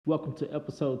Welcome to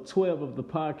episode 12 of the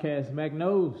podcast, Mac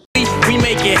Knows. We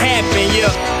make it happen,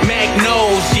 yeah. Mac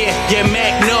knows, yeah,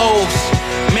 Mac knows.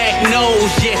 Mac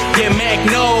knows, yeah, Mac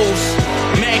knows.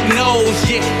 Mac knows,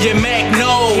 yeah, Mac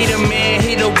knows. He the man,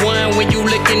 he the one when you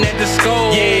looking at the score.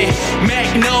 Yeah, Mac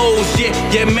knows,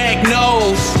 yeah, Mac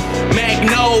knows. Mac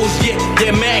knows,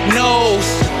 yeah, Mac knows.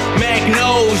 Mac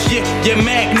knows, yeah,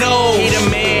 Mac knows. He the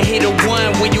man, he the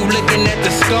one when you looking at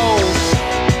the scores.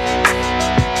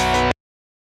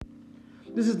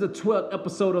 This is the 12th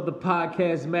episode of the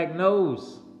podcast, Mac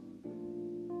Knows.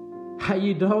 How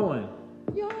you doing?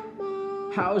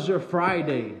 How's your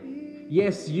Friday?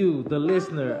 Yes, you, the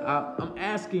listener. I'm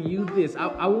asking you this.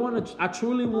 I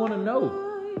truly want to know.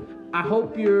 I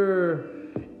hope your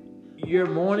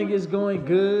morning is going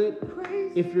good.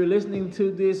 If you're listening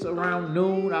to this around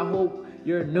noon, I hope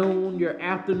your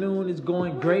afternoon is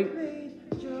going great.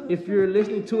 If you're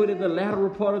listening to it in the latter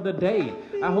part of the day,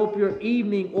 I hope your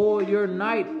evening or your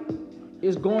night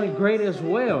is going great as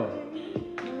well.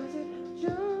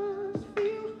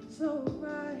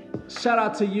 Shout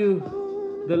out to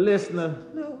you, the listener.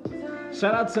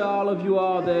 Shout out to all of you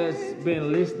all that's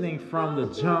been listening from the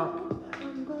jump,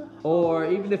 or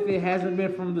even if it hasn't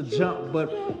been from the jump,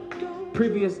 but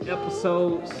previous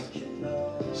episodes.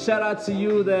 Shout out to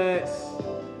you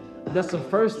that's a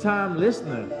first time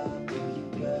listener.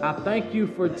 I thank you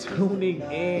for tuning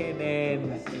in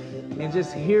and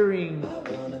just hearing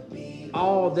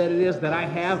all that it is that I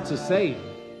have to say.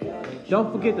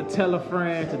 Don't forget to tell a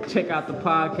friend to check out the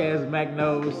podcast, Mac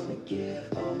Knows.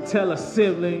 Tell a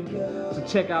sibling to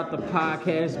check out the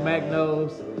podcast, Mac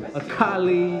Knows. A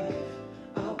colleague.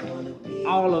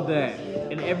 All of that.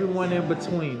 And everyone in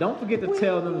between. Don't forget to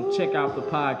tell them to check out the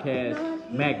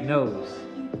podcast, Mac Knows.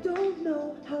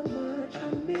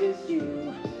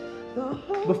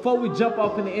 Before we jump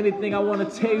off into anything, I want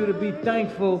to tell you to be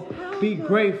thankful, be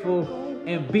grateful,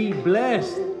 and be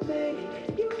blessed.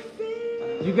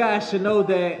 You guys should know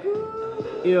that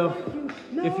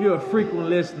if you're a frequent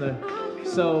listener.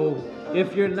 So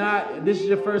if you're not, this is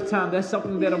your first time, that's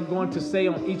something that I'm going to say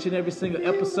on each and every single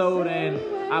episode. And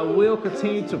I will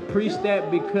continue to preach that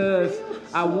because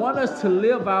I want us to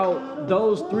live out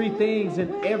those three things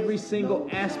in every single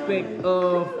aspect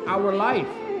of our life.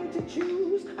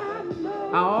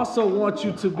 I also want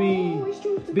you to be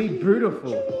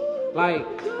beautiful, like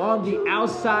on the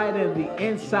outside and the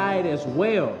inside as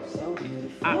well.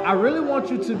 I really want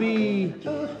you to be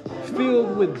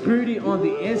filled with beauty on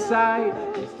the inside,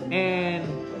 and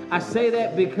I say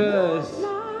that because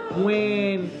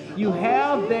when you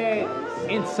have that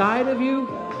inside of you,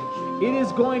 it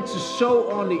is going to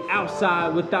show on the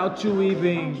outside without you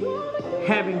even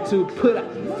having to put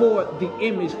forth the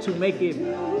image to make it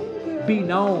be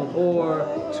known or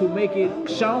to make it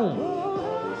shown.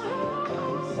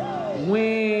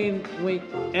 When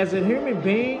as a human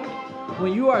being,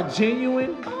 when you are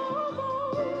genuine,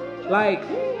 like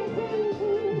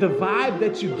the vibe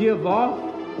that you give off,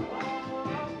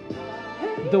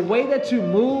 the way that you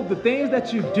move, the things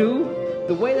that you do,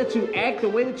 the way that you act, the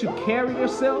way that you carry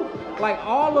yourself, like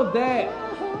all of that,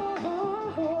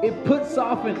 it puts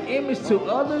off an image to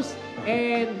others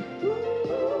and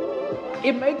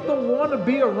it makes them want to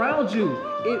be around you.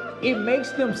 It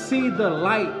makes them see the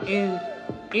light in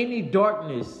any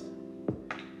darkness.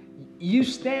 You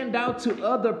stand out to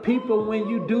other people when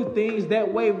you do things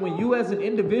that way. When you as an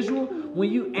individual,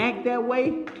 when you act that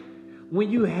way,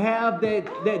 when you have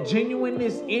that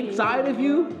genuineness inside of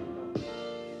you,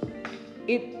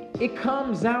 it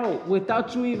comes out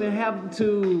without you even having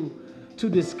to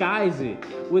disguise it,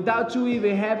 without you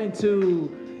even having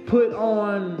to put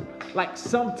on like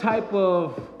some type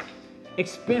of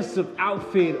expensive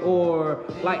outfit or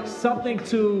like something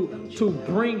to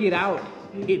bring it out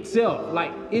itself.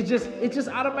 Like it just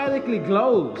automatically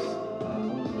glows.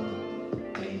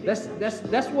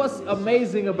 That's what's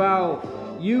amazing about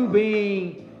you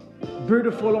being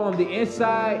beautiful on the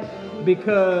inside,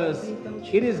 because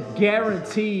it is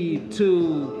guaranteed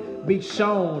to be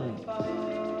shown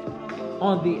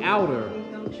on the outer.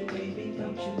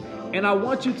 And I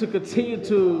want you to continue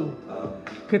to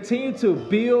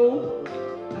build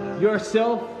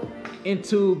yourself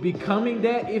into becoming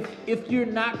that if you're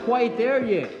not quite there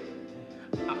yet.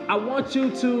 I want you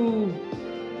to,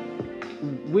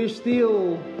 we're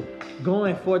still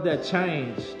going for that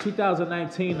change.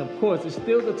 2019, of course, it's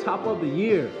still the top of the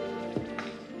year.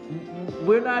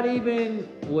 We're not even,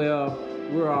 well,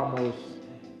 we're almost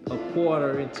a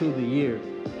quarter into the year.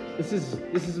 This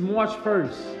is March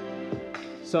 1st.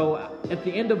 So at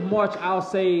the end of March, I'll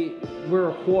say we're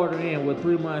a quarter in, we're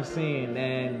 3 months in,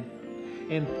 and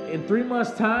in 3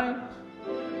 months' time,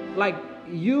 like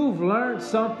you've learned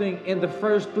something in the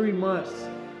first 3 months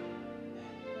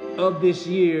of this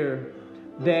year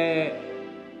that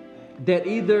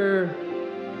either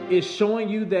is showing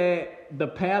you that the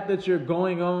path that you're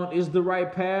going on is the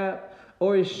right path,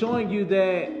 or is showing you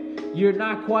that you're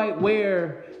not quite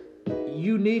where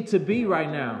you need to be right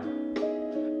now.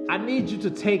 I need you to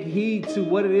take heed to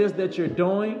what it is that you're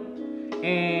doing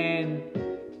and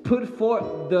put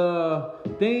forth the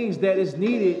things that is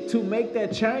needed to make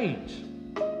that change.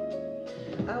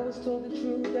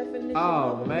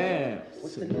 Oh man,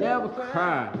 so never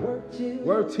cry.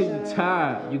 Work till you're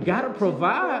tired. You gotta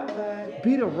provide.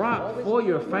 Be the rock for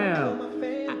your fam.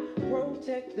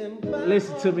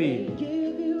 Listen to me.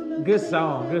 Good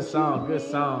song.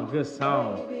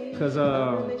 Cause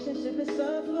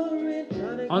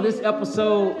on this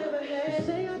episode,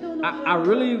 I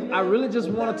really just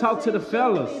want to talk to the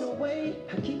fellas.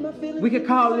 We could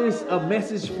call this a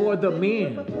message for the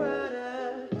men.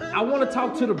 I want to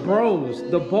talk to the bros,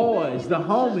 the boys, the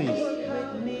homies.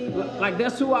 Like,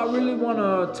 that's who I really want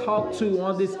to talk to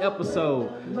on this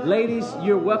episode. Ladies,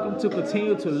 you're welcome to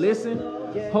continue to listen.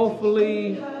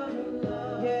 Hopefully,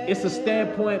 it's a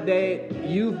standpoint that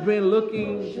you've been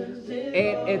looking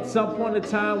at some point in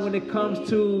time when it comes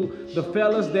to the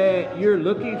fellas that you're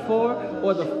looking for,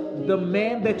 or the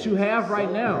man that you have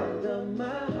right now.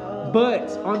 But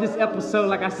on this episode,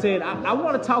 like I said, I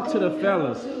want to talk to the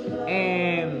fellas.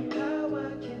 And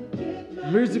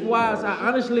music-wise, I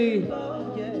honestly,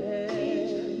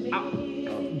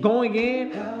 going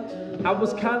in, I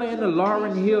was kind of in a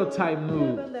Lauryn Hill type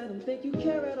mood.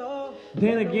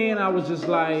 Then again, I was just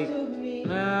like,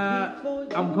 nah,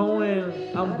 I'm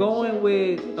going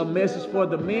with a message for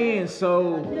the men.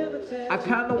 So I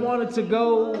kind of wanted to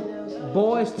go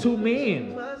boys to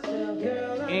men.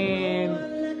 And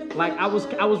like, I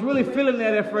was really feeling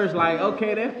that at first, like,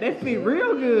 okay, that fit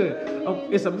real good.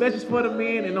 It's a message for the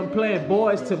men, and I'm playing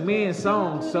boys to men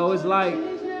songs. So it's like,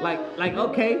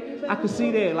 okay, I could see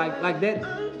that, like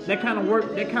that kind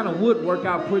of would work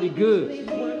out pretty good.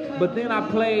 But then I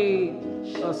played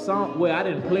a song, well, I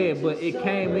didn't play it, but it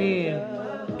came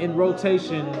in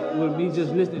rotation with me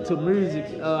just listening to music.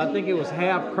 I think it was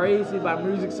Half Crazy by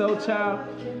Musiq Soulchild.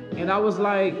 And I was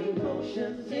like,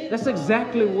 that's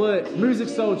exactly what Musiq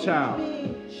Soulchild.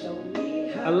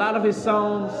 A lot of his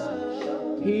songs,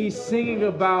 he's singing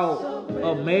about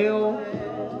a male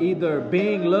either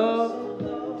being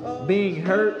loved, being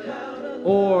hurt,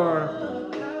 or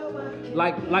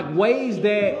like ways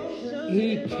that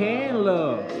he can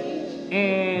love.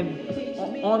 And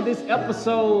on this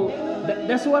episode,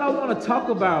 that's what I want to talk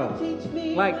about.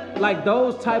 Like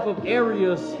those type of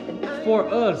areas for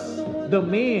us, the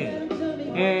men.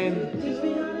 And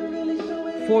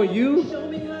for you,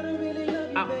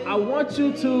 I want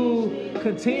you to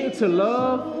continue to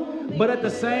love, but at the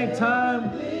same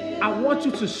time, I want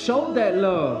you to show that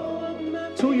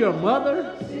love to your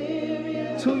mother,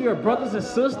 to your brothers and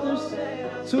sisters,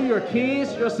 to your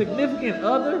kids, your significant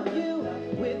other,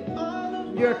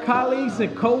 your colleagues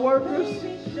and co-workers.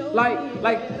 Like,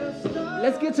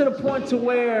 let's get to the point to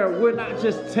where we're not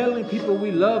just telling people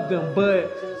we love them,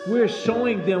 but we're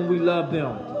showing them we love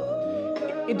them.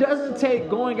 It doesn't take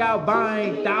going out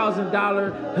buying $1,000,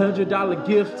 $100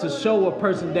 gifts to show a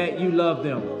person that you love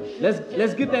them.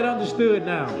 Let's get that understood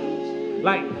now.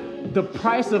 Like, the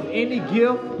price of any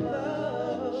gift,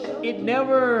 it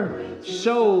never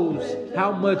shows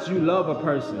how much you love a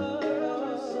person.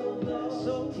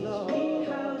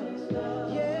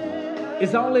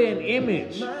 It's only an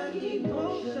image.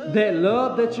 That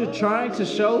love that you're trying to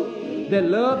show, that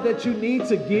love that you need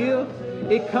to give,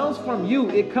 it comes from you.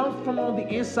 It comes from on the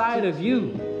inside of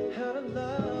you.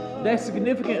 That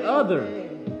significant other.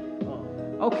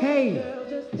 Okay,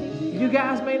 you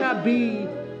guys may not be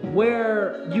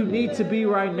where you need to be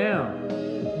right now,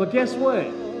 but guess what?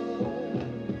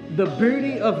 The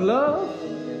beauty of love,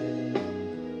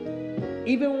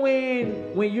 even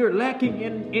when you're lacking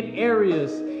in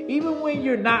areas, even when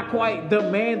you're not quite the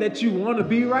man that you want to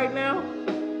be right now,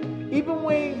 even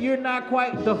when you're not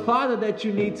quite the father that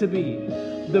you need to be,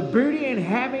 the beauty in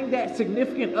having that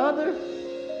significant other,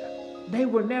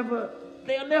 they'll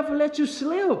never let you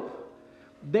slip.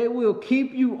 They will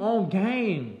keep you on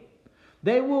game.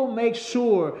 They will make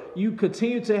sure you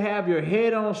continue to have your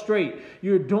head on straight.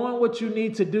 You're doing what you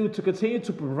need to do to continue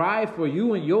to provide for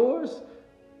you and yours,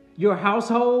 your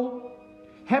household.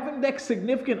 Having that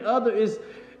significant other is,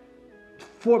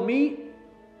 for me,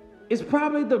 it's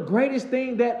probably the greatest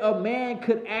thing that a man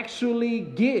could actually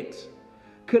get,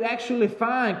 could actually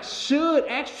find, should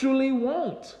actually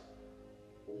want.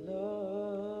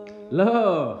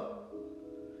 Love.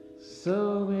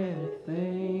 So many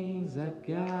things I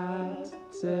got to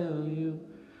tell you,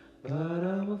 but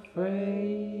I'm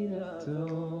afraid I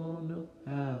don't know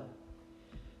how.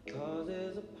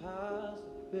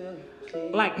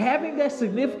 Like having that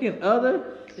significant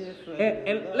other,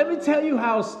 and let me tell you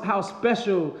how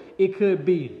special it could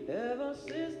be.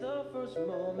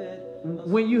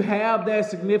 When you have that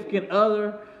significant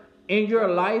other in your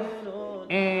life,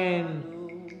 and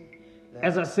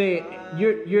as I said,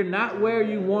 you're not where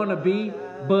you want to be,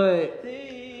 but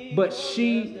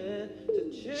she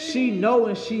know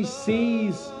and she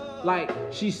sees, like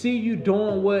she see you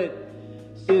doing what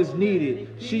is needed.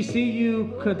 She see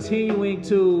you continuing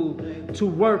to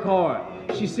work hard.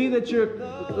 She see that you're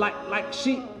like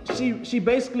she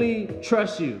basically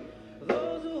trusts you.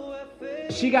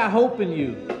 She got hope in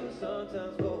you.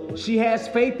 She has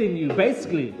faith in you,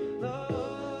 basically.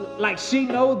 Like she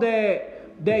know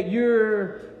that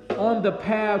you're on the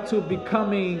path to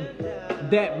becoming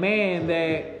that man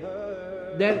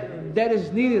that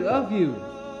is needed of you.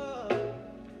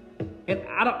 And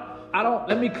I don't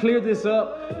let me clear this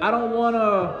up. I don't want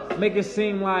to make it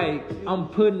seem like I'm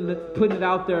putting it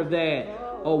out there that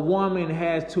a woman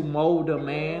has to mold a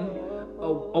man.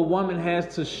 A woman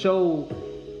has to show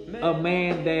a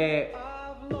man that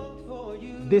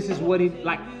this is what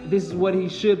he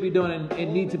should be doing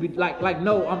and need to be like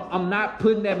no, I'm not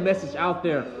putting that message out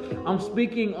there. I'm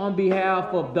speaking on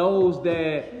behalf of those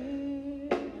that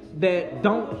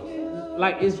don't,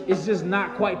 like, it's just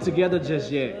not quite together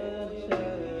just yet.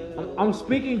 I'm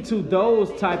speaking to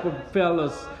those type of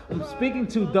fellas. I'm speaking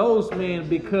to those men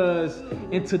because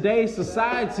in today's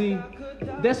society,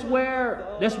 that's where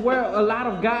a lot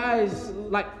of guys,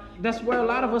 like, that's where a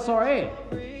lot of us are at.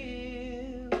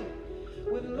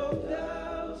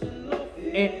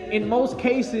 And in most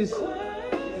cases,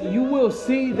 you will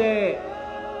see that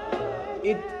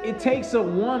it takes a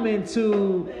woman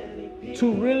to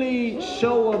really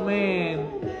show a man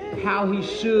how he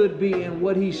should be and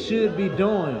what he should be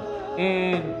doing.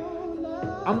 And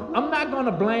I'm not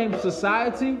gonna blame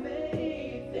society.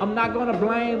 I'm not gonna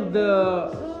blame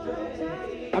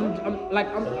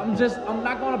I'm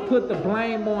not gonna put the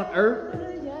blame on Earth.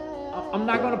 I'm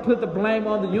not gonna put the blame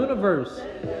on the universe.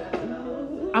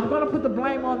 I'm gonna put the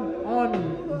blame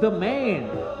on the man,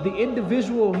 the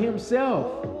individual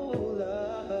himself.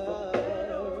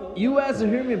 You as a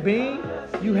human being,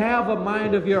 you have a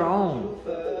mind of your own.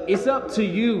 It's up to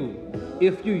you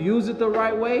if you use it the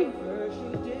right way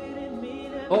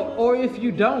or if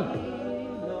you don't.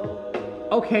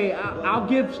 Okay, I'll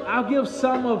give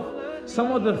some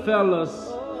of the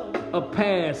fellas a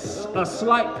pass, a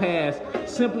slight pass,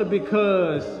 simply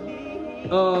because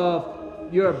of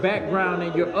your background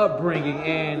and your upbringing.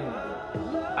 And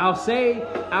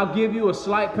I'll give you a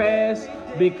slight pass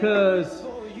because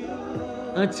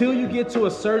until you get to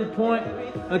a certain point,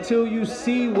 until you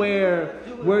see where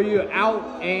you're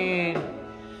out and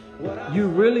you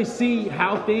really see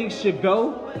how things should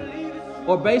go,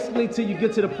 or basically till you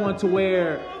get to the point to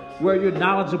where you're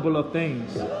knowledgeable of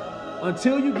things.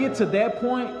 Until you get to that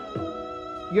point,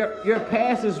 your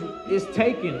past is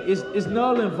taken, is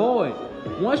null and void.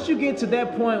 Once you get to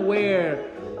that point where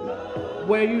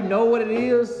you know what it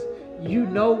is, you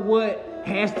know what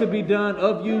has to be done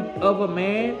of a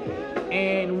man,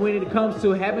 and when it comes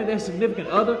to having that significant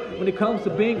other, when it comes to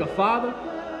being a father,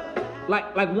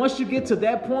 like once you get to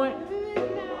that point,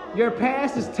 your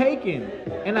past is taken.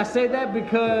 And I say that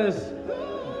because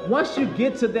once you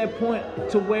get to that point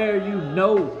to where you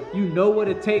know what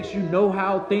it takes, you know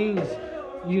how things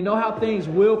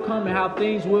will come and how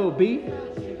things will be.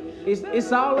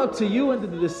 It's all up to you and the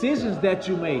decisions that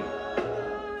you make.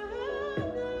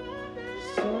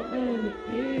 So many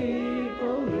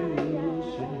people you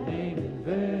should name in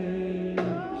vain.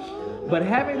 But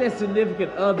having that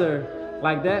significant other,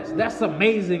 like that's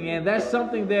amazing, and that's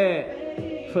something that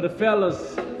for the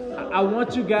fellas, I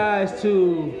want you guys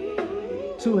to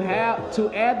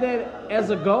add that as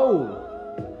a goal.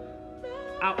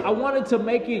 I wanted to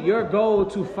make it your goal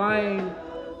to find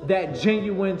that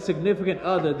genuine significant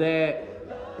other that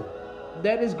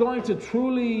is going to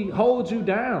truly hold you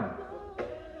down.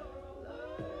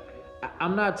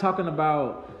 I'm not talking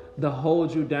about the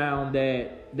hold you down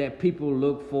that people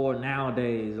look for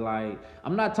nowadays. Like,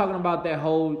 I'm not talking about that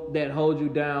hold you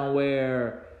down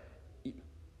where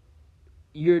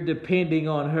you're depending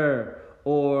on her,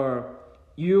 or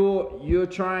you're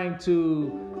trying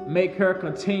to make her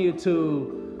continue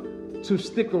to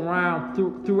stick around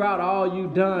throughout all you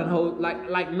done.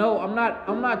 No, I'm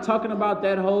not talking about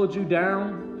that hold you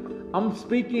down. I'm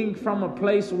speaking from a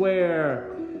place where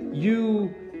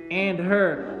you and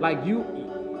her, like,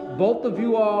 both of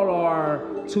you all are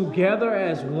together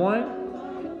as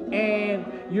one, and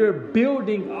you're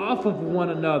building off of one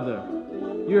another.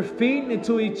 You're feeding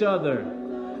into each other.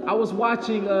 I was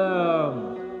watching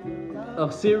a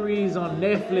series on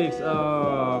Netflix.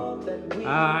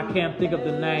 I can't think of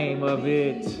the name of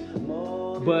it,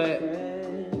 but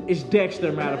it's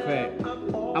Dexter, matter of fact.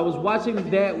 I was watching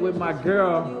that with my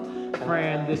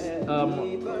girlfriend this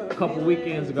couple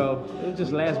weekends ago. It was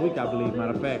just last week, I believe,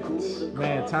 matter of fact.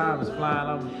 Man, time is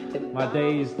flying. My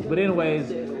days. But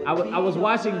anyways, I was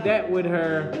watching that with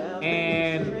her,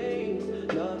 and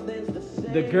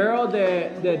the girl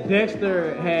that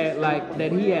Dexter had, like,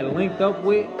 that he had linked up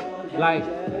with, like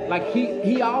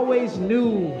he always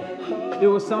knew there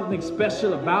was something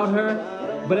special about her,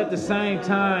 but at the same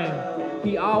time,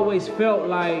 he always felt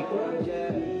like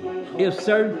if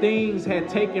certain things had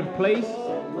taken place,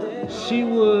 she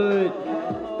would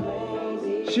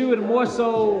more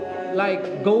so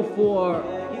like go for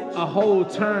a whole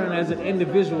turn as an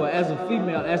individual, as a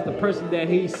female, as the person that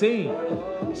he's seen.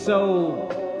 So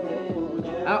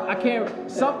I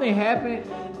can't, something happened,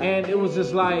 and it was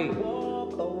just like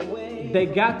they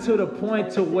got to the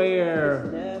point to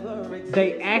where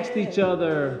they asked each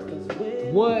other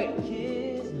what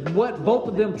both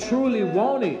of them truly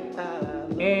wanted.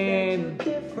 And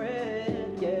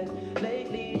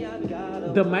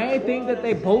the main thing that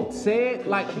they both said,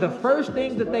 like the first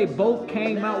thing that they both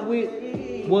came out with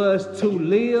was to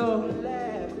live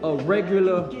a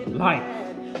regular life.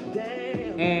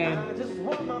 And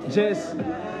just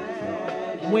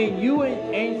when you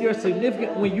and your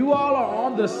significant, when you all are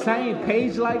on the same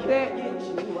page like that,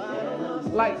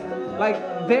 like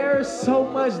there's so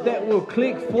much that will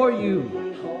click for you.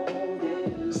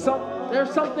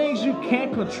 There's some things you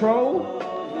can't control.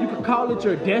 You could call it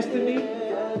your destiny.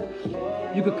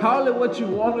 You could call it what you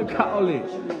want to call it.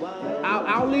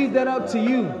 I'll leave that up to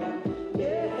you.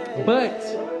 But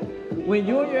when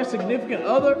you and your significant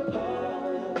other,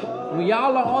 when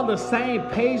y'all are on the same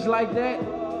page like that,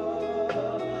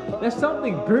 that's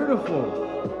something beautiful.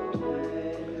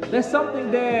 That's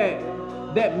something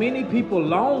that many people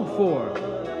long for.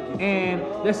 And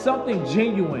that's something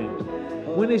genuine.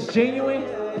 When it's genuine,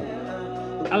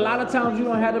 a lot of times you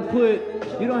don't have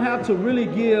to really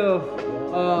give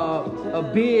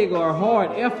a big or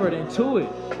hard effort into it.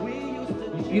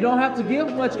 You don't have to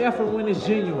give much effort when it's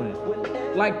genuine.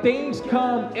 Like things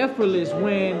come effortless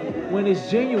when it's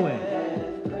genuine.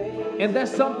 And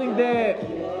that's something that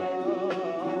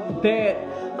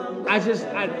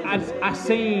I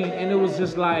seen, and it was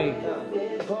just like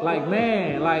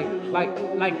man, like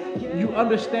you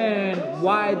understand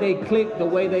why they clicked the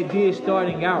way they did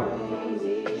starting out.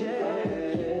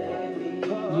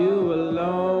 You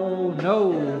alone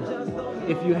know.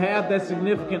 If you have that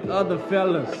significant other,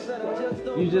 fellas,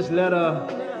 you just let her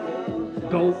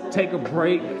go take a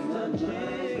break.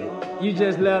 You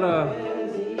just let her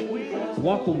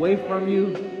walk away from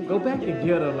you. Go back and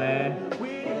get her, man.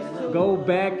 Go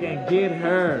back and get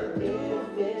her.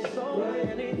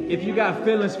 If you got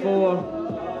feelings for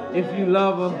her, if you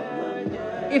love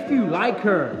her, if you like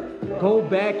her, go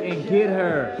back and get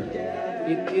her.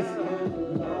 It's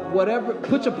whatever.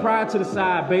 Put your pride to the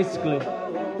side, basically.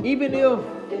 Even if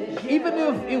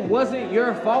it wasn't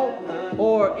your fault,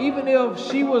 or even if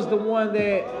she was the one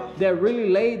that really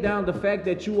laid down the fact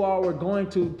that you all were going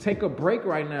to take a break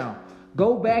right now,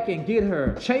 go back and get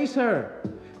her. Chase her.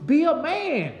 Be a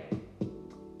man.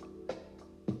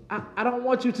 I don't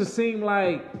want you to seem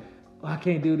like, oh, I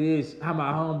can't do this. How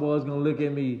my homeboys gonna look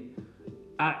at me?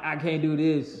 I can't do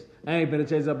this. I ain't better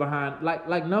chase up behind.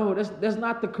 Like no, that's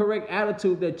not the correct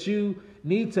attitude that you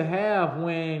need to have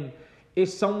when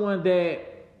it's someone that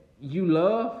you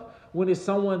love, when it's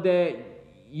someone that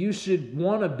you should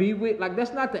want to be with. Like,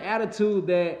 that's not the attitude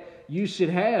that you should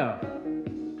have.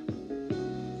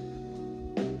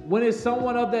 When it's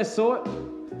someone of that sort,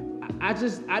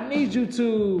 I need you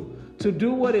to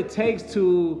do what it takes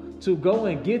to go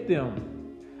and get them.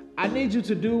 I need you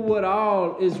to do what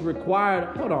all is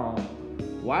required. Hold on.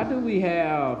 Why do we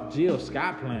have Jill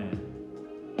Scott playing?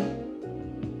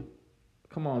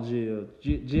 Come on, Jill.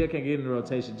 Jill can get in the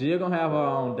rotation. Jill gonna have her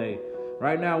own day.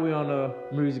 Right now we on the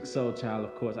Musiq Soulchild,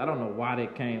 of course. I don't know why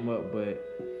that came up, but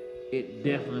it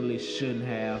definitely shouldn't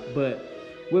have. But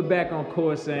we're back on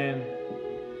course, and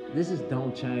this is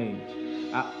Don't Change.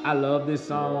 I love this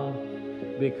song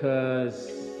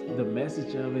because the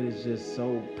message of it is just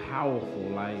so powerful.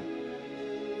 Like,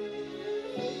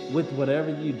 with whatever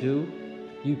you do,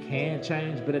 you can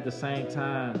change, but at the same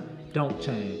time, don't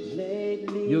change.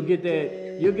 You'll get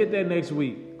that next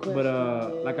week. But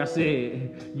like I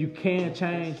said, you can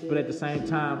change, but at the same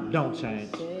time, don't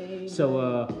change.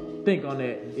 So think on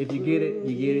that. If you get it,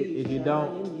 you get it. If you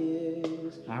don't,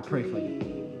 I pray for you.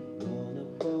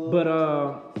 But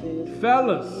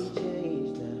fellas,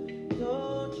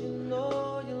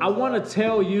 I want to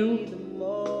tell you,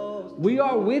 we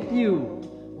are with you.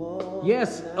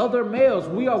 Yes, other males,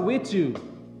 we are with you.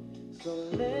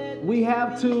 We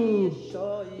have to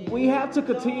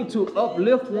continue to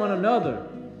uplift one another.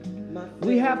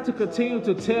 We have to continue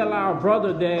to tell our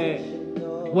brother that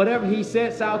whatever he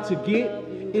sets out to get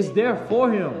is there for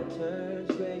him.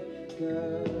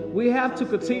 We have to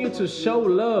continue to show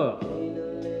love.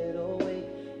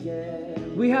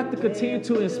 We have to continue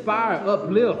to inspire,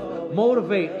 uplift,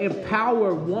 motivate,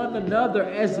 empower one another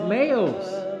as males.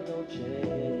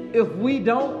 If we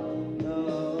don't,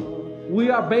 we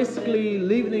are basically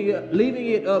leaving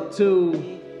it up to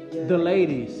the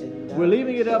ladies. We're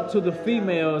leaving it up to the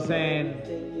females, and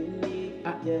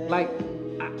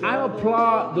I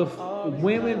applaud the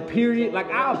women, period. Like,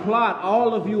 I applaud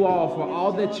all of you all for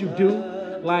all that you do.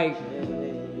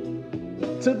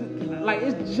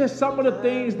 It's just some of the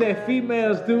things that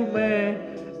females do, man.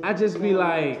 I just be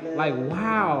like,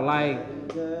 wow, like,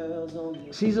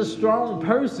 she's a strong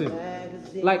person.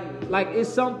 Like it's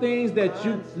some things that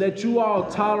you all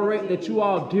tolerate, that you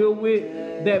all deal with,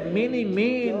 that many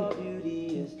men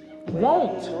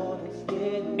won't.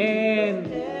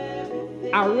 And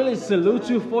I really salute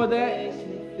you for that.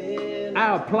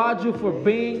 I applaud you for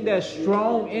being that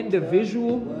strong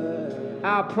individual.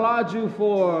 I applaud you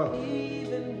for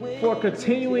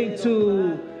continuing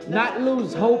to not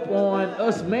lose hope on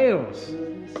us males.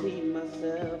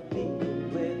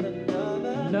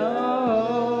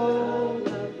 No.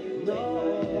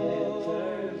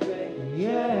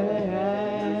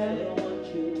 Yeah.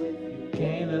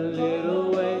 Gain a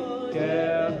little weight,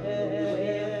 girl.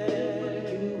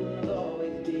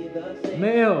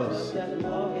 Males,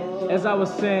 as I was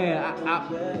saying,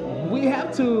 we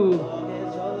have to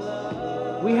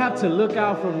look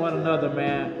out for one another,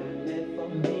 man.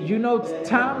 You know,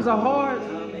 times are hard.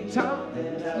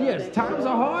 Times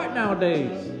are hard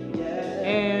nowadays.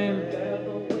 And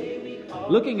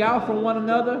looking out for one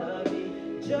another,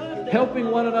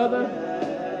 helping one another,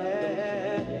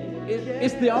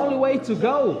 it's the only way to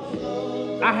go.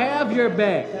 I have your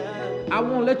back. I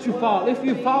won't let you fall. If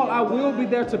you fall, I will be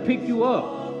there to pick you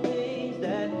up.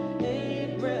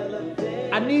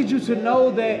 I need you to know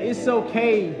that it's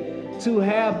okay to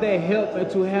have that help and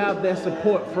to have that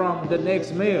support from the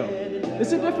next male.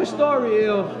 It's a different story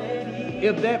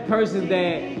if that person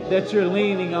that you're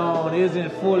leaning on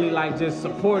isn't fully like just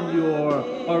supporting you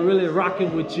or really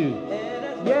rocking with you.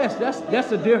 Yes,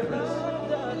 that's a difference.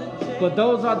 But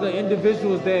those are the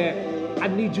individuals that I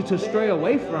need you to stray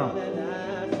away from.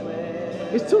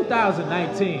 It's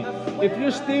 2019. If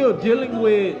you're still dealing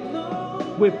with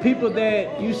people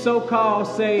that you so-called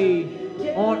say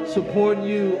aren't supporting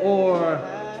you or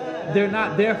they're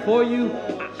not there for you,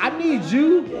 I need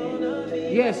you,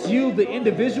 yes, you, the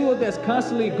individual that's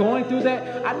constantly going through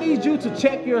that, I need you to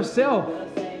check yourself.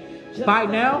 By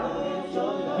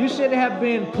now, you should have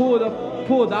been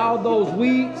pulled all those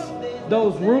weeds,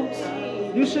 those roots.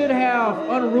 You should have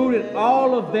unrooted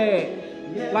all of that.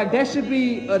 Like, that should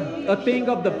be a thing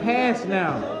of the past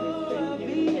now.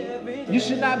 You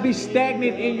should not be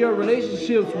stagnant in your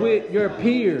relationships with your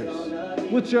peers,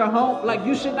 with your home. Like,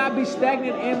 you should not be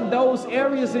stagnant in those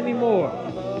areas anymore.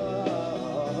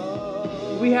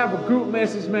 We have a group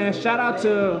message, man. Shout out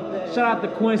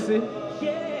to Quincy.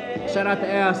 Shout out to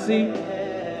LC.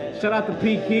 Shout out to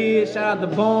P Kid. Shout out to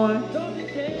Bowen.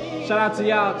 Shout out to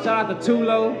y'all. Shout out to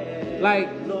Tulo. Like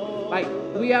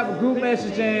we have a group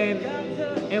message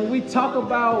and we talk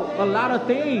about a lot of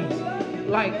things.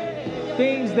 Like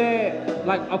things that,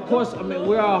 like, of course, I mean,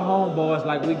 we're all homeboys.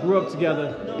 Like, we grew up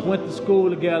together, went to school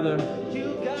together,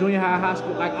 junior high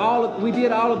school. Like, we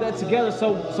did all of that together.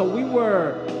 So we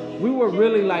were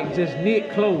really like just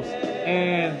knit close.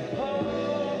 And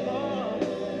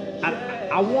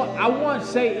I want to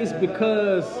say it's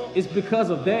because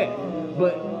of that,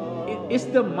 but it's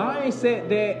the mindset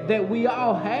that we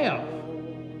all have.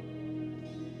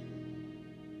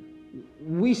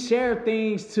 We share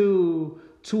things to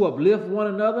uplift one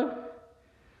another.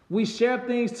 We share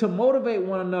things to motivate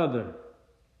one another.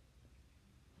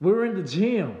 We're in the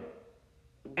gym,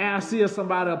 and I see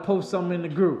somebody post something in the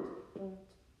group.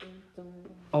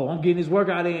 Oh, I'm getting this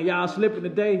workout in. Y'all slipping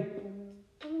today.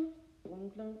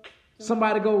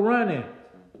 Somebody go running.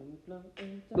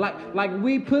 Like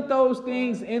we put those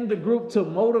things in the group to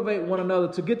motivate one another,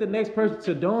 to get the next person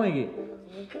to doing it.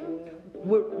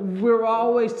 We're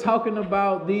always talking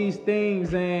about these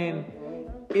things, and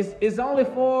it's only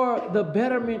for the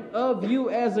betterment of you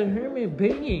as a human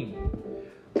being.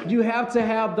 You have to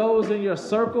have those in your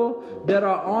circle that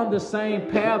are on the same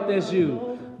path as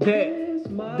you, that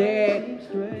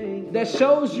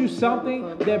shows you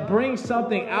something, that brings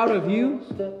something out of you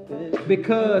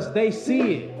because they see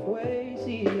it,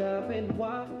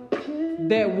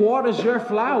 that waters your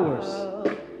flowers,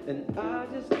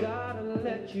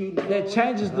 that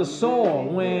changes the soil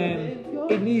when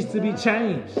it needs to be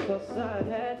changed.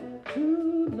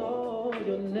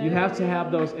 You have to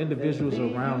have those individuals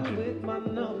around you.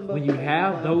 When you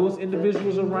have those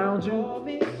individuals around you,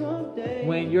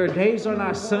 when your days are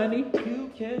not sunny,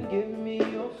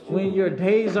 when your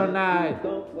days are not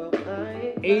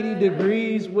 80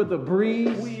 degrees with a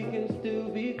breeze,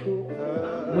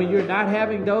 when you're not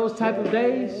having those type of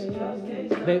days,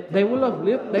 they will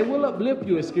uplift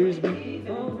you, excuse me.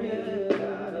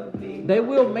 They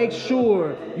will make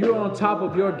sure you're on top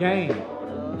of your game.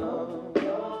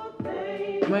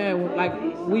 Man, like,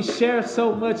 we share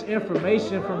so much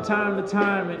information from time to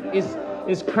time, and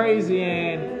it's crazy,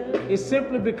 and it's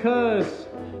simply because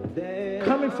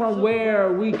coming from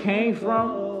where we came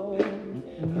from,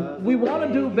 we want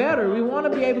to do better. We want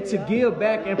to be able to give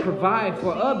back and provide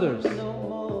for others.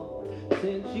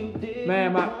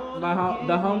 Man,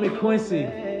 the homie Quincy,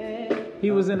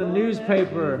 he was in the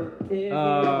newspaper.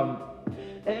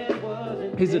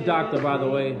 He's a doctor, by the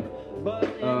way.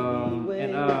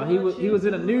 He was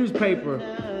in a newspaper,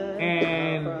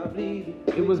 and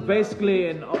it was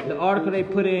basically the article they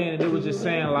put in, and it was just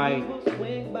saying like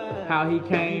how he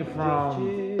came from.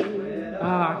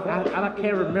 I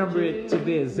can't remember it to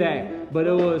be exact, but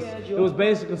it was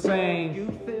basically saying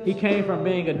he came from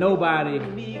being a nobody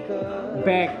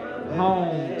back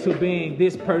home to being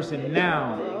this person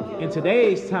now in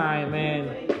today's time, man.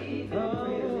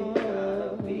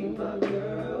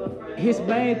 His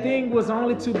main thing was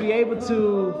only to be able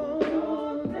to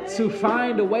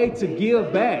find a way to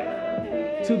give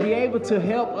back, to be able to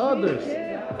help others.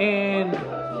 And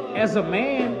as a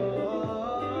man,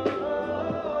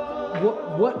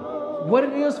 what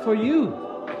it is for you,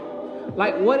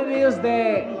 like what it is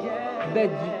that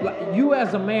you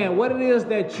as a man, what it is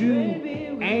that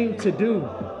you aim to do.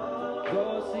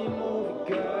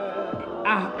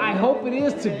 I hope it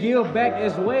is to give back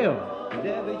as well.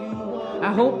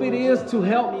 I hope it is to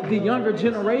help the younger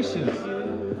generations.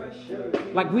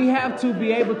 Like, we have to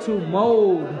be able to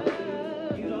mold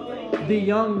the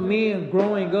young men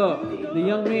growing up, the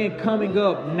young men coming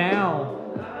up now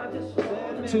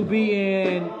to be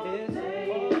in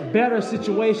better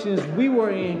situations we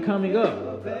were in coming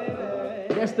up.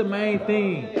 That's the main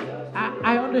thing.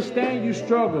 I understand you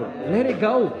struggle. Let it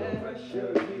go.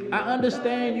 I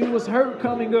understand you was hurt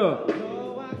coming up.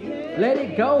 Let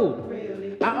it go.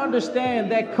 I understand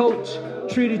that coach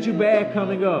treated you bad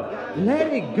coming up.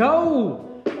 Let it go.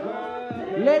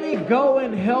 Let it go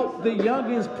and help the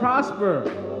youngins prosper.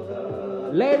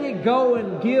 Let it go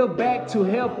and give back to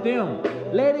help them.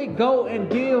 Let it go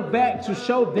and give back to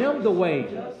show them the way.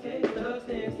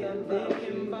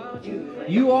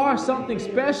 You are something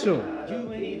special.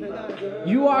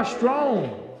 You are strong.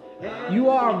 You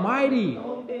are mighty.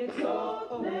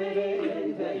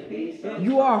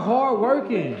 You are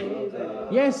hardworking.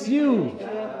 Yes, you,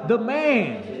 the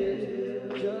man.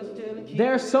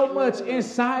 There's so much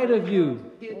inside of you.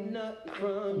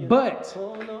 But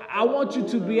I want you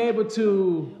to be able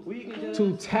to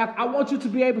tap. I want you to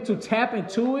be able to tap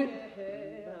into it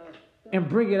and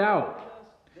bring it out.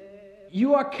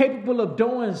 You are capable of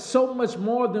doing so much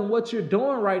more than what you're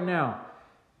doing right now.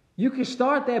 You can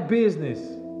start that business.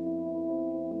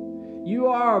 You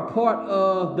are a part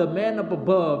of the man up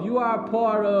above. You are a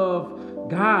part of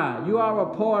God. You are a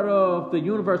part of the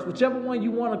universe, whichever one you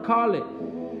want to call it.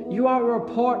 You are a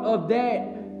part of that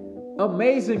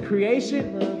amazing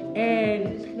creation,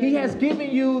 and He has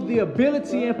given you the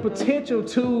ability and potential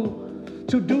to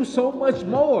do so much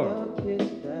more.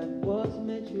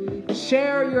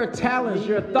 Share your talents,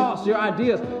 your thoughts, your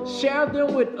ideas. Share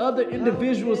them with other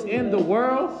individuals in the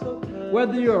world,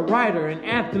 whether you're a writer, an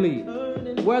athlete,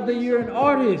 whether you're an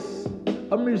artist,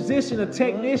 a musician, a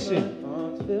technician.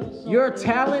 Your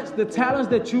talents, the talents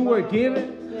that you were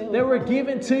given, they were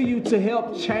given to you to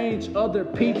help change other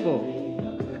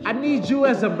people. I need you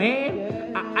as a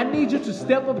man. I need you to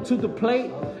step up to the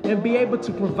plate and be able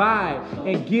to provide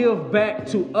and give back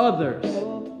to others.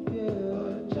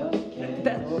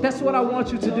 That's what I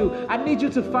want you to do. I need you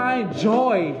to find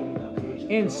joy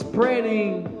in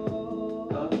spreading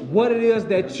what it is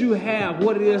that you have,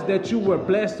 what it is that you were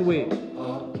blessed with.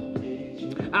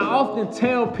 I often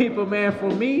tell people, man, for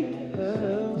me,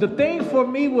 the thing for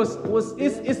me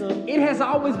it has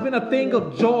always been a thing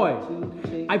of joy.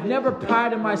 I've never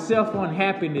prided myself on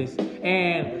happiness,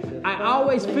 and I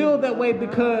always feel that way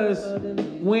because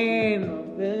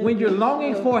when you're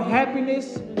longing for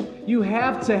happiness, you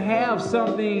have to have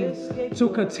something to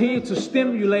continue to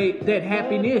stimulate that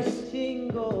happiness.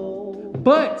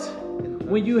 But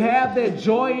when you have that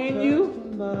joy in you,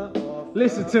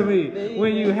 listen to me,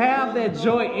 when you have that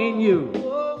joy in you,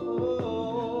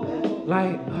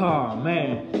 like, oh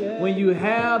man, when you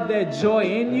have that joy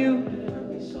in you,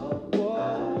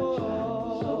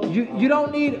 you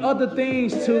don't need other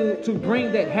things to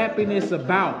bring that happiness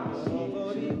about.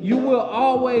 You will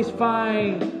always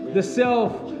find the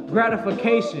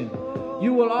self-gratification.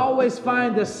 You will always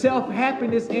find the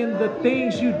self-happiness in the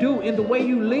things you do, in the way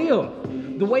you live,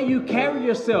 the way you carry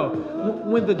yourself.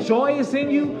 When the joy is in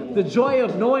you, the joy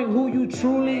of knowing who you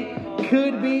truly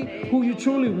could be, who you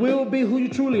truly will be, who you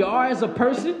truly are as a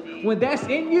person, when that's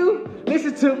in you,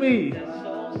 listen to me.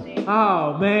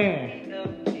 Oh man.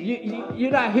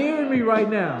 You're not hearing me right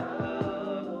now.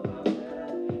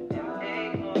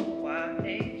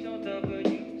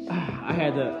 I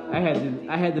had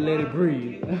to let it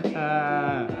breathe.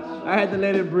 I had to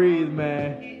let it breathe,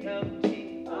 man.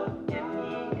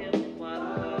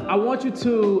 I want you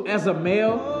to, as a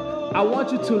male, I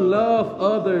want you to love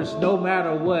others no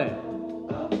matter what.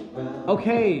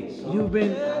 Okay, you've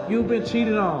been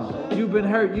cheated on, you've been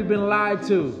hurt, you've been lied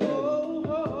to.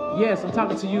 Yes, I'm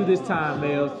talking to you this time,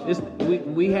 males.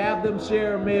 We have them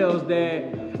share males that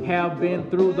have been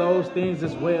through those things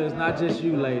as well. It's not just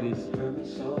you, ladies.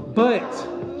 But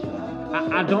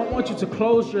I don't want you to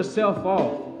close yourself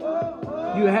off.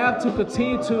 You have to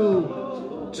continue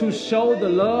to show the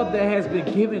love that has been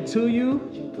given to you.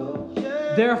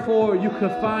 Therefore, you can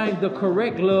find the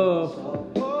correct love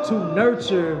to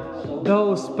nurture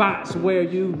those spots where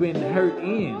you've been hurt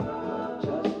in.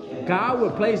 God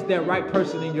will place that right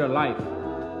person in your life.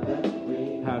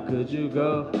 How could you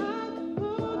go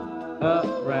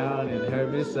around and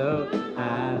hurt me so?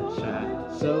 I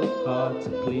tried so hard to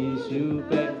please you,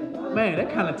 babe. Man, that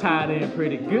kind of tied in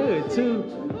pretty good too.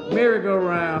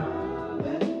 Merry-go-round.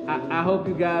 I hope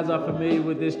you guys are familiar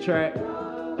with this track.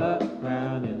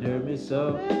 Around and hurt me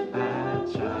so. I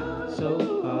tried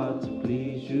so hard to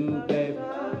please you, babe.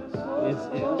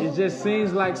 It just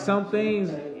seems like some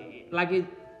things,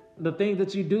 the things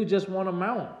that you do just won't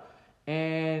amount.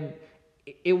 And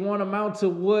it won't amount to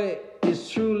what is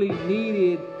truly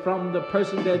needed from the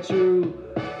person that you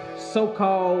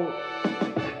so-called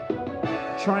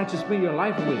trying to spend your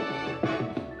life with.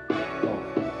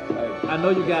 I know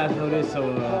you guys know this, so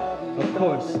of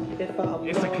course,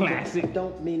 it's a classic.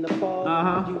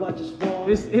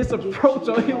 His approach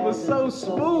on him was so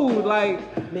smooth. Like,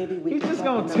 he's just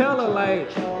gonna tell her like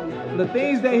the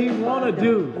things that he wanna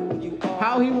do,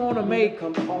 how he wanna make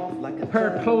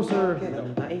her closer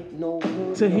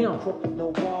to him.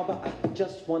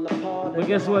 But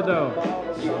guess what though?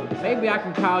 Maybe I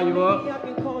can call you up.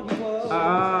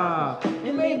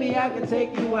 And maybe I can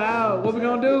take you out. What we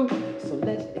gonna do? So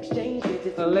let's exchange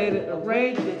visits.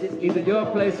 Arrange either your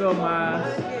place or mine.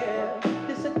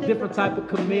 Different type of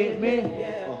commitment.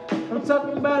 I'm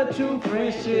talking about a true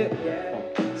friendship.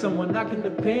 Someone I can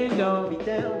depend on.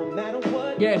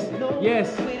 Yes.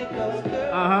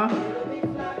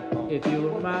 If you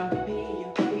were mine.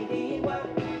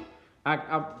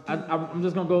 I'm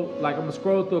just gonna go, like, I'm gonna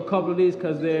scroll through a couple of these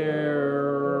because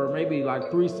there are maybe like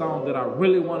 3 songs that I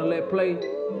really want to let play.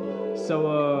 So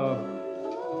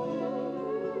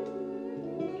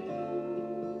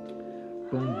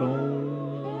boom, boom,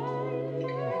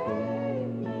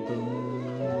 boom, boom,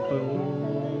 boom.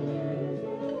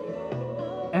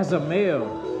 As a male,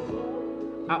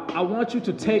 I want you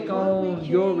to take on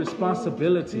your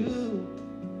responsibilities.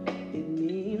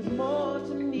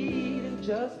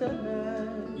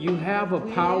 You have a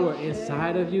power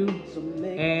inside of you,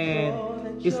 and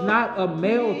it's not a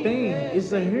male thing,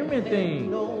 it's a human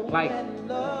thing. Like,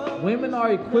 women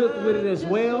are equipped with it as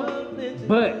well,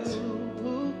 but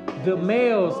the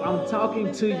males, I'm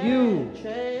talking to you.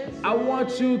 I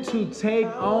want you to take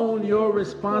on your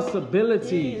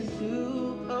responsibilities.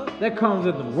 That comes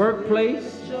in the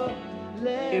workplace.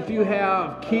 If you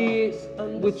have kids,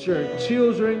 with your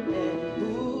children,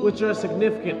 with your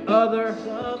significant other,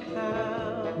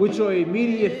 with your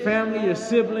immediate family, your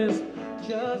siblings,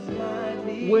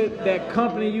 with that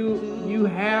company you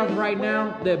have right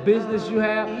now, that business you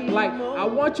have. Like, I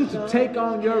want you to take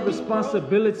on your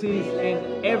responsibilities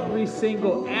in every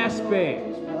single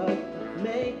aspect.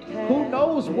 Who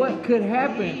knows what could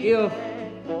happen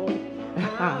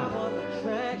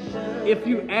if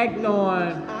you act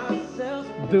on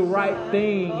the right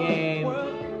thing, and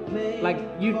like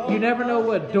you never know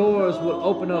what doors will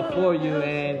open up for you,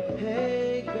 and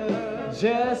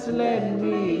just let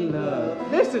me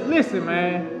love. Listen,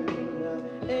 man.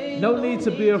 No need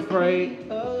to be afraid.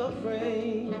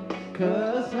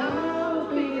 Cause I'll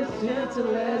be as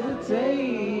gentle as it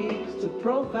takes to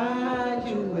provide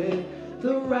you with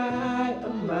the right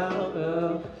amount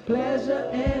of pleasure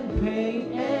and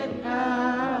pain. And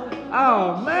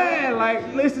oh man,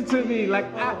 like listen to me.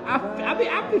 Like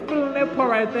I be feeling that part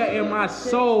right there in my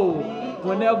soul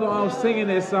whenever I'm singing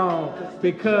this song,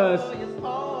 because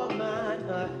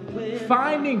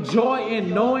finding joy in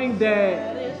knowing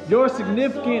that your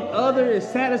significant other is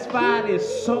satisfied is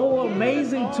so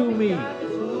amazing to me.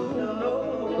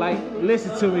 Like,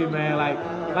 listen to me, man.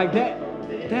 Like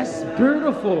that's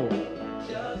beautiful.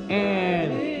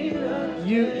 And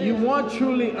you won't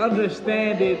truly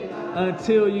understand it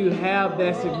until you have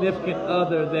that significant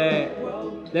other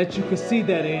that you can see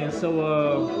that in.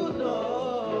 So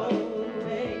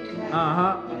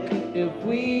if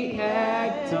we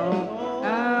act on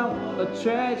our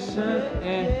attraction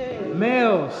and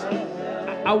males,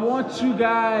 I want you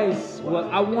guys, well,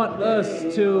 I want us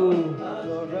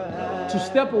to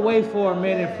step away for a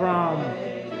minute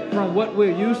from what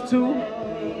we're used to,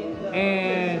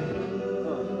 and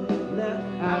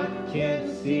I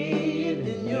can see it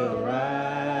in your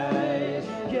eyes.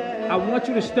 I want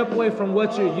you to step away from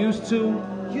what you're used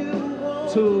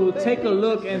to take a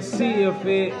look and see if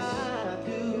it's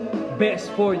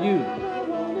best for you.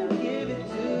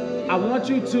 I want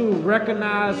you to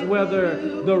recognize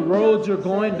whether the road you're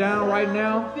going down right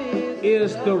now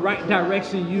is the right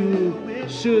direction you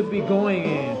should be going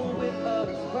in.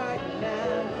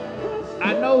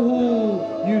 I know who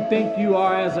you think you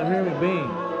are as a human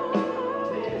being.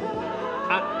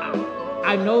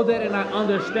 I know that and I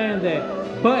understand that.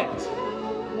 But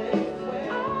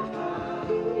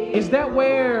is that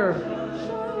where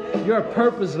your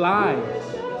purpose lies?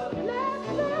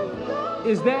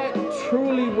 Is that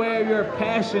truly where your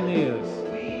passion is?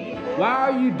 Why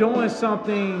are you doing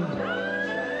something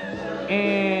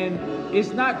and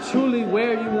it's not truly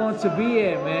where you want to be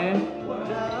at, man?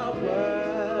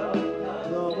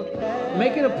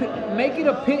 Make it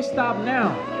a pit stop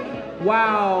now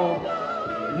while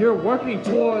you're working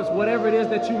towards whatever it is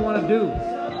that you want to do.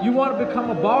 You want to become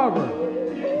a barber.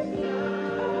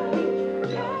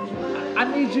 I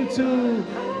need you to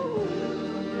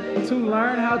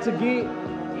learn how to get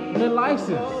the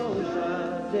license.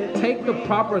 Take the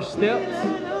proper steps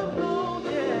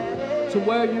to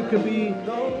where you can be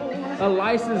a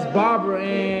licensed barber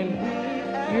and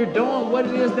you're doing what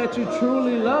it is that you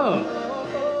truly love.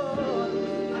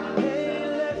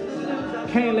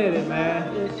 Can't let it, man.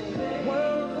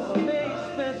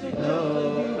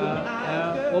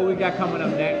 What we got coming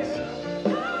up next?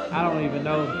 I don't even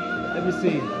know. Let me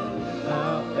see.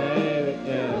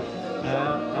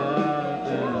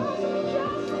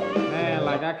 Man,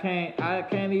 like I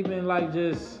can't even like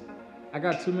just, I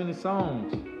got too many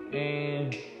songs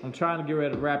and I'm trying to get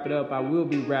ready to wrap it up. I will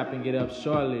be wrapping it up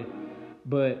shortly,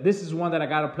 but this is one that I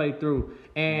gotta play through.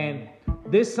 And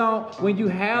this song, when you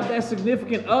have that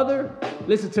significant other,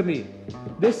 listen to me.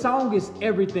 This song is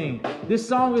everything. This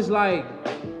song is like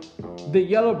the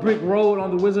yellow brick road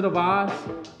on the Wizard of Oz.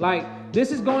 Like,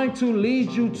 this is going to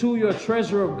lead you to your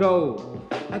treasure of gold.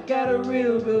 I got a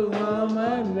real good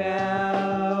woman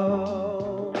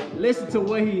now. Listen to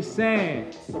what he's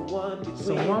saying.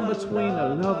 Someone between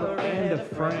a lover and a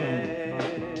friend.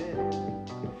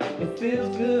 It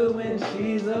feels good when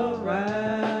she's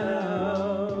around.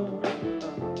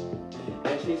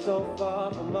 And she's so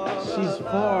far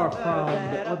from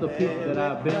the other people that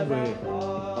I've been with.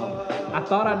 I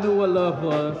thought I knew what love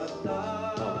was,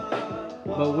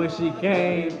 but when she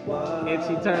came and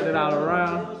she turned it all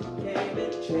around,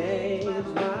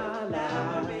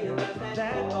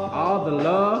 all the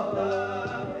love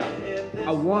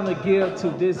I want to give to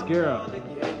this girl.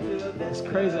 It's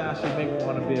crazy how she make me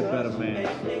want to be a better man.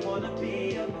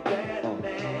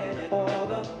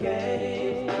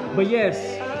 But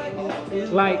yes,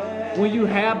 like when you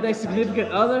have that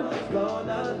significant other,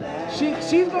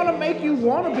 she's gonna make you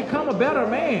want to become a better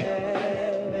man.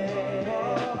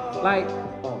 Like,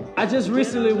 I just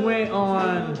recently went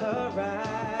on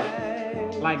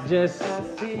like just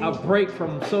a break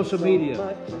from social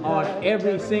media on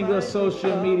every single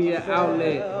social media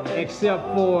outlet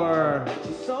except for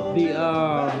the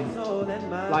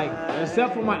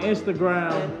except for my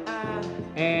Instagram,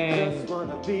 and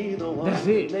that's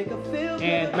it.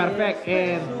 And matter of fact,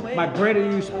 and my Greater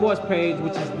You Sports page,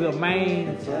 which is the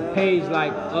main page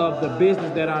like of the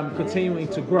business that I'm continuing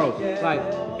to grow. Like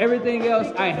everything else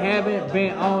I haven't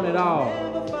been on at all.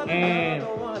 And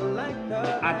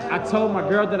I told my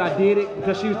girl that I did it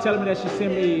because she was telling me that she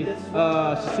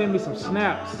sent me some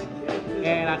snaps,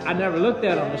 and I never looked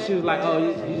at them. And she was like, "Oh,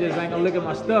 you just ain't gonna look at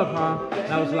my stuff, huh?"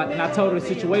 And I was like, and I told her the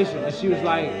situation, and she was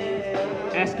like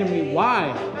asking me why,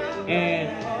 and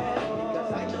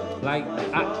like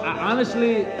I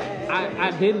honestly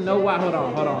I didn't know why. Hold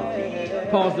on.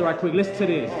 Pause it right quick. Listen to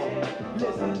this.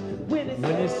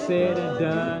 When it's said and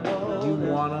done, you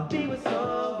wanna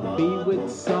be with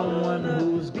someone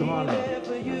who's gonna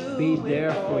be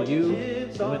there for you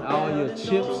when all your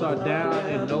chips are down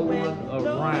and no one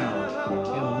around.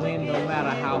 And when no matter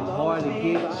how hard it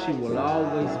gets, she will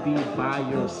always be by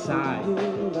your side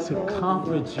to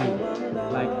comfort you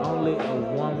like only a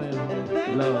woman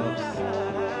loves.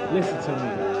 Listen to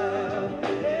me.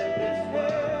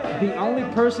 The only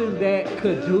person that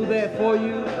could do that for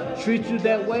you, treat you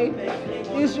that way,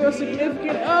 is your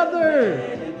significant other.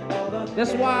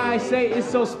 That's why I say it's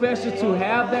so special to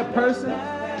have that person.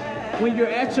 When you're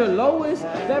at your lowest,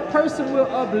 that person will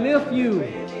uplift you.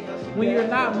 When you're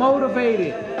not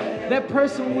motivated, that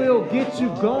person will get you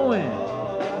going.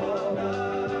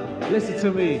 Listen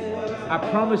to me. I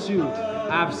promise you,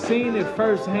 I've seen it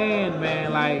firsthand,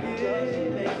 man. Like,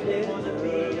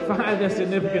 find that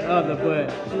significant other.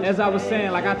 But as I was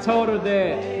saying, like I told her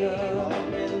that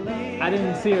I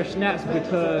didn't see her snaps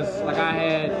because like I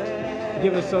had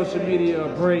given social media a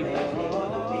break,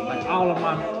 like all of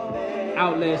my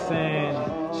outlets, and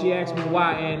she asked me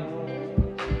why, and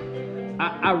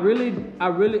I really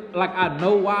like I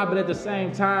know why, but at the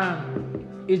same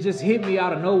time it just hit me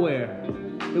out of nowhere.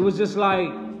 It was just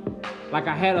like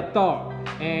I had a thought,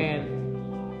 and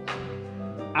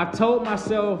I told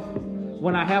myself,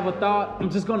 when I have a thought, I'm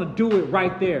just gonna do it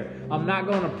right there. I'm not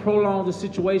gonna prolong the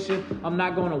situation. I'm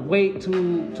not gonna wait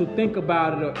to think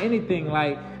about it or anything.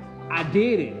 Like, I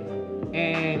did it,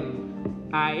 and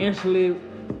I instantly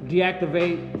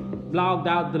logged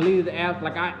out, deleted the app.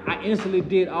 Like I instantly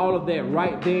did all of that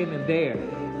right then and there.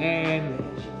 And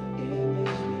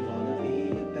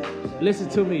listen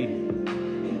to me.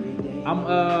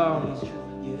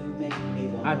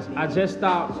 I just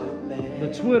stopped the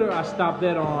Twitter. I stopped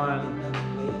that on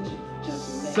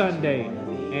Sunday,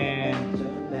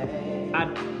 and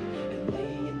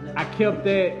I kept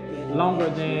that longer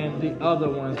than the other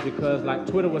ones because like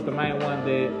Twitter was the main one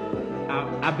that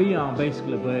I be on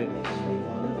basically, but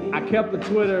I kept the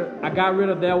Twitter. I got rid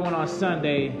of that one on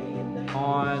Sunday,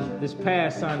 on this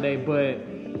past Sunday, but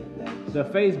the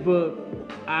Facebook,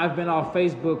 I've been off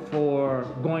Facebook for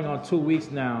going on 2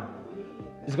 weeks now.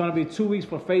 It's gonna be 2 weeks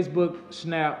for Facebook,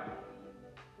 Snap,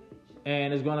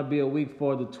 and it's gonna be a week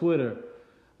for the Twitter.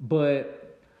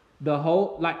 But the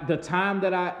whole, like the time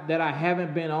that I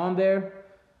haven't been on there,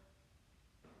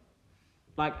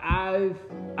 like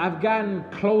I've gotten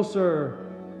closer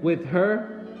with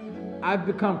her. I've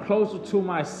become closer to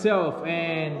myself,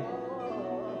 and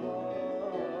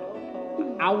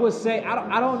I would say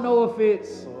I don't know if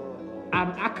it's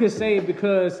I could say it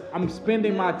because I'm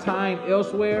spending my time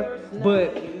elsewhere,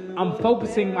 but I'm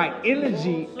focusing my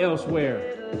energy elsewhere.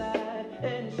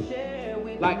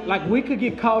 Like we could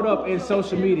get caught up in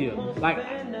social media. Like,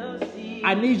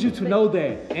 I need you to know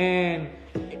that, and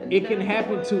it can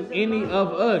happen to any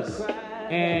of us.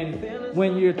 And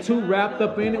when you're too wrapped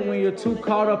up in it, when you're too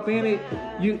caught up in it,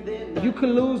 you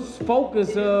can lose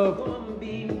focus of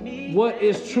what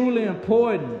is truly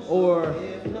important, or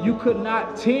you could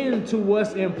not tend to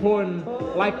what's important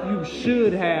like you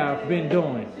should have been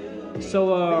doing.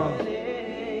 So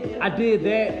I did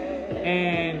that,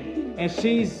 and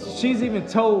she's even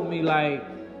told me like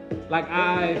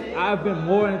I've been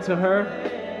more into her,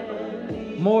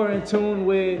 more in tune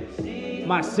with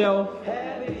myself,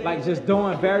 like just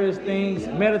doing various things,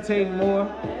 meditating more,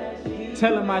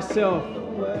 telling myself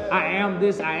I am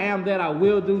this, I am that, I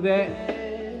will do that.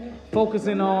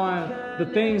 Focusing on the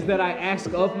things that I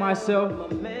ask of myself.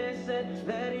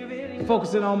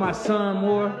 Focusing on my son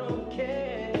more.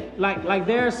 Like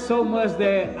there's so much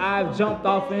that I've jumped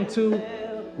off into.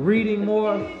 Reading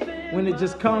more when it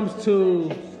just comes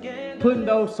to putting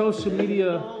those social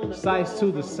media sites to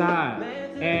the side.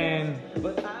 And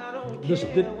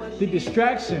the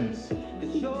distractions.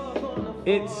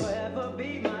 It's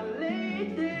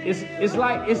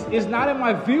like it's not in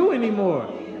my view anymore.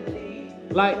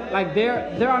 Like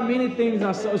there are many things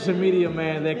on social media,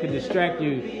 man, that could distract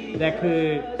you, that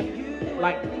could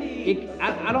like it.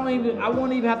 I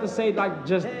won't even have to say like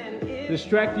just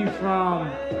distract you from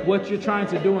what you're trying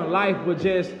to do in life, but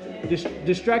just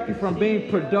distract you from being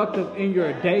productive in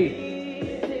your day.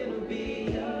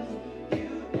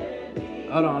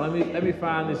 Hold on, let me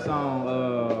find this song.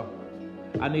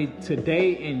 I need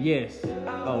Today and Yes.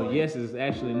 Oh, Yes is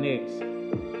actually next.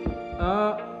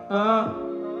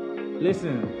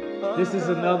 Listen, this is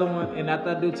another one, and after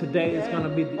I do Today, it's gonna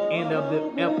be the end of the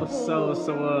episode.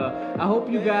 So I hope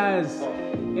you guys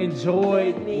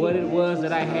enjoyed what it was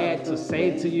that I had to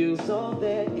say to you. So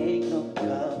there ain't no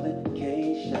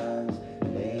complications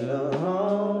later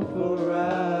on for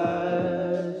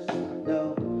us.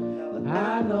 No,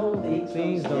 I know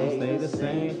things don't stay the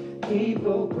same.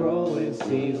 People grow and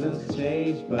seasons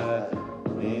change, but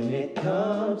when it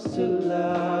comes to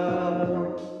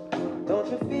love, don't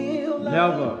you feel like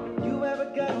never. you ever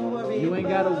gotta worry? You ain't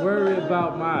gotta worry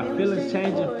about my feelings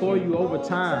changing for you over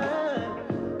time.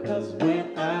 Cause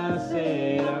when I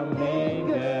said I mean,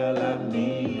 girl, I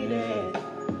mean it.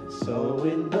 So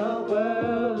in the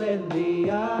world and the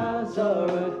odds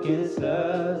are against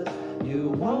us, you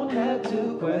won't have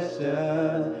to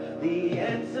question. The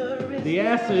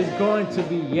answer is going to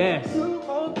be yes. 2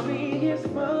 or 3 years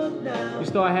from now, You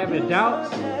start having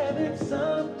doubts having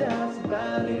some doubts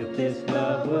about if this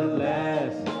love will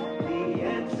last. the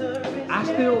answer is I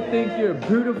still think you're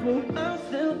beautiful I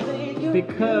still think you're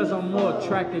because I'm more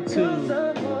attracted to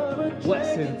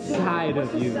what's inside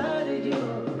of you.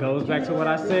 Goes back to what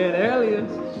I said earlier,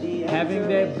 having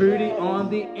that beauty on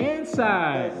the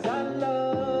inside. I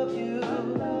love you.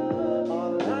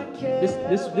 All I care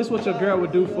This what your girl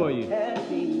would do for you.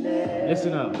 happiness.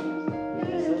 Listen up. So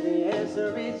the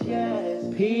answer is yes.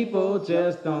 People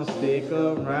just don't stick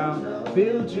around,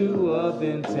 build you up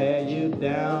and tear you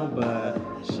down, but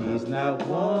she's not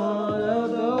one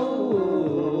of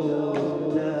those.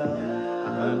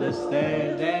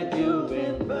 Understand that you've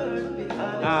been burned.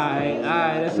 Alright,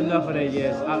 that's enough of that.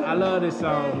 Yes, I love this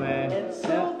song, man.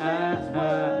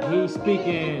 He's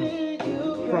speaking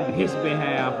from his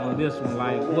behalf on this one,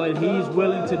 like what he's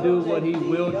willing to do, what he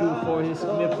will do for his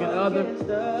significant other.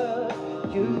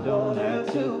 You don't have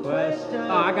to question.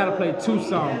 Oh, I gotta play 2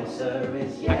 songs.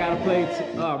 I gotta play.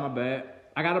 Oh, my bad.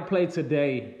 I gotta play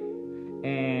Today,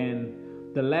 and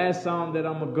the last song that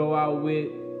I'm gonna go out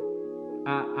with.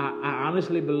 I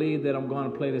honestly believe that I'm gonna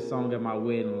play this song at my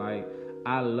wedding. Like,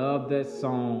 I love that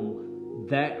song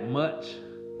that much,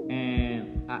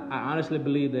 and I honestly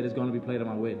believe that it's gonna be played at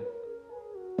my wedding.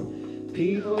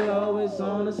 People always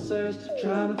on a search to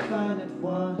try to find that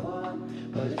one,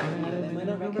 but it's when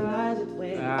I recognize it.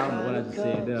 I don't know what I just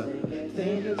said there.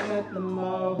 Fingers at the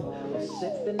mall,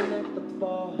 Sipping at the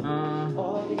bar.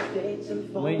 All these dates and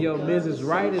phone when your Mrs.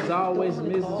 Right is always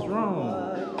Mrs. Wrong.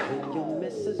 When your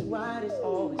Mrs. Right is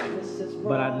always Mrs. Wrong.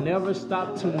 But I never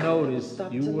stopped to notice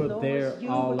you were there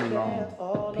all along.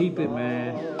 Peep it,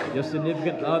 man. Your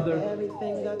significant other,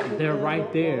 they're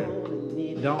right there.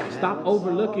 Don't stop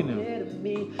overlooking them.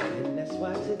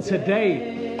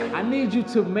 Today, I need you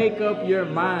to make up your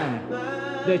mind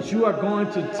that you are going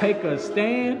to take a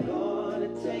stand.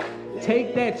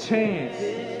 Take that chance.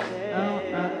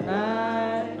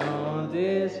 On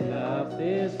this love,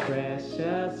 this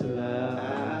precious love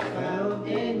I found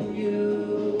in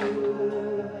you.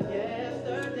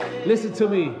 Listen to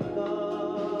me.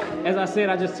 As I said,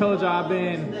 I just told y'all I've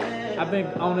been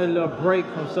on a little break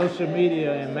from social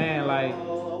media, and man, like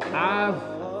I've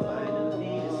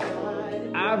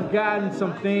gotten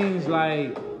some things,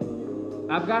 like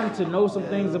I've gotten to know some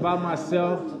things about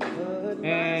myself,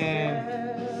 and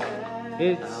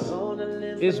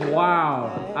it's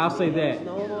wild. I'll say that,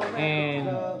 and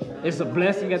it's a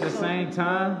blessing at the same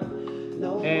time.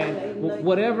 And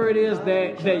whatever it is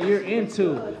that you're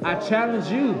into, I challenge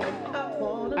you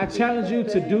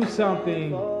to do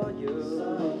something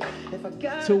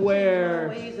to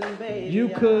where you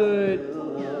could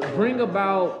bring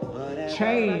about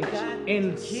change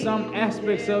in some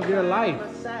aspects of your life.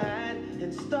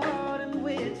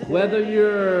 Whether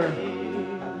you're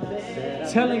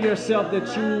telling yourself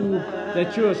that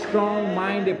you're a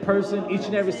strong-minded person each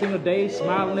and every single day,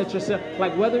 smiling at yourself,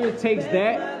 like whether it takes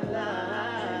that,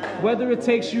 whether it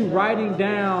takes you writing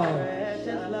down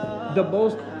the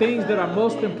most things that are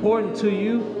most important to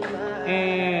you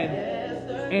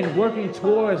and working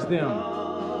towards them.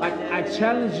 Like, I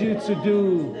challenge you to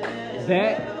do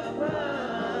that.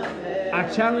 I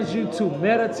challenge you to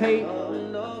meditate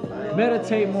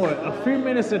more. A few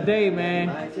minutes a day, man.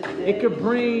 It could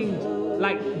bring,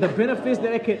 like, the benefits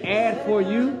that it could add for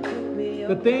you,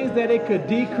 the things that it could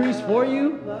decrease for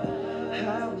you.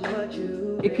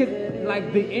 It could,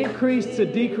 like, the increase to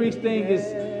decrease thing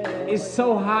is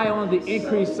so high on the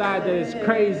increase side that it's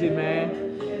crazy, man.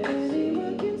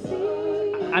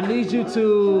 I need you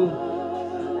to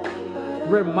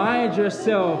remind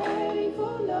yourself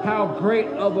how great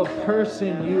of a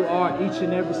person you are each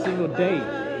and every single day.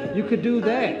 You could do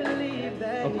that.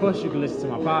 Of course, you can listen to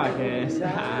my podcast.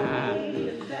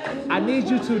 I need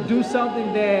you to do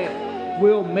something that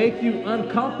will make you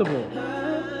uncomfortable.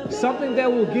 Something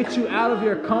that will get you out of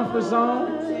your comfort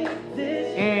zone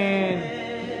and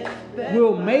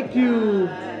will make you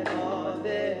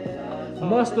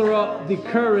muster up the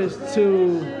courage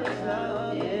to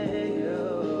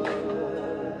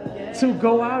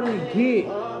go out and get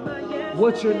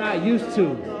what you're not used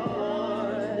to.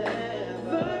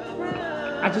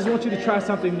 I just want you to try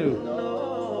something new.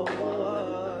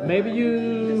 Maybe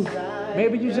you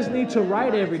just need to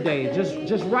write every day.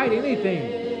 Just write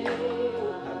anything.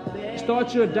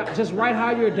 Just write how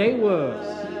your day was.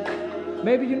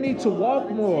 Maybe you need to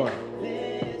walk more.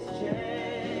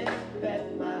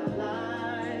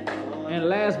 And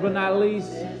last but not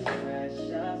least,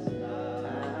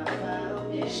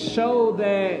 show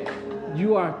that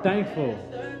you are thankful.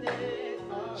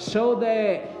 Show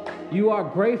that you are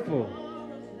grateful.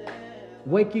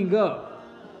 Waking up,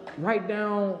 write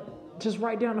down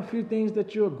a few things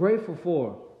that you're grateful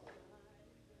for.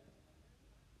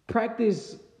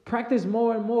 Practice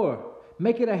more and more.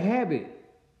 Make it a habit.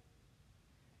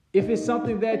 If it's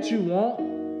something that you want,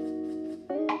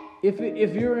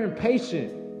 if you're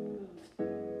impatient,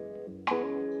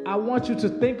 I want you to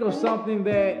think of something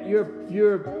that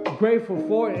you're grateful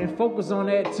for and focus on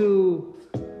that to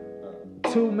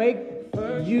make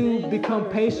you become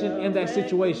patient in that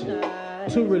situation,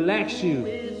 to relax you.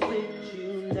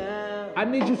 I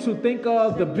need you to think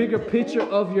of the bigger picture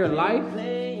of your life,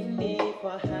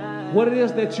 what it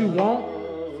is that you want,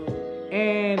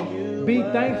 and be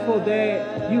thankful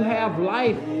that you have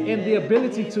life and the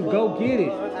ability to go get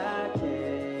it.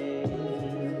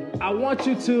 I want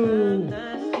you to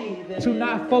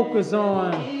not focus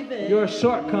on your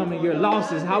shortcoming, your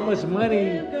losses, how much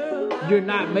money you're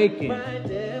not making,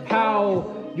 how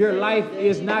your life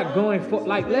is not going for.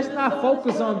 Like, let's not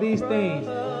focus on these things.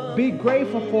 Be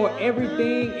grateful for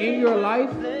everything in your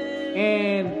life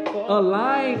and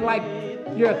align like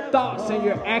your thoughts and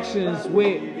your actions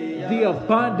with the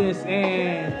abundance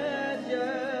and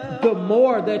the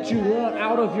more that you want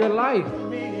out of your life.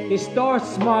 It starts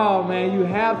small, man. You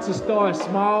have to start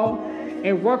small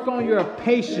and work on your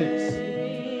patience.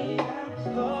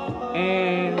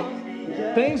 And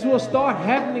things will start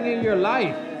happening in your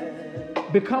life.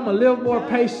 Become a little more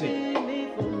patient,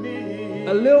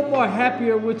 a little more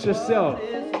happier with yourself, a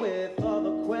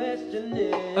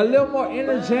little more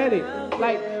energetic.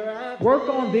 Like, work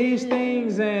on these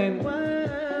things, and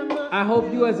I hope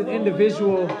you as an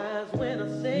individual,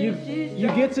 you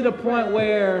get to the point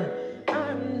where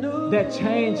that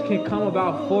change can come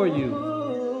about for you.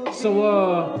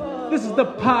 So this is the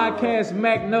podcast,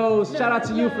 Mac Knows. Shout out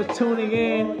to you for tuning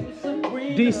in.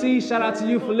 DC, shout out to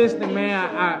you for listening, man.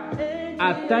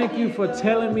 I thank you for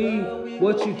telling me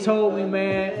what you told me,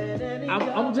 man.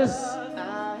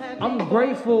 I'm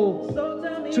grateful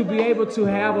to be able to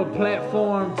have a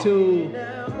platform to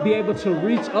be able to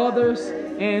reach others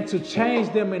and to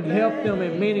change them and help them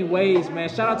in many ways, man.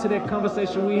 Shout out to that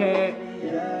conversation we had.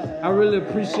 I really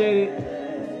appreciate it.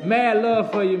 Mad love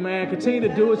for you, man. Continue to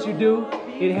do what you do.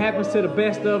 It happens to the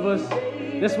best of us.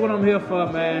 That's what I'm here for,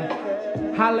 man.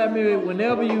 Holla at me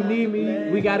whenever you need me.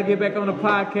 We got to get back on the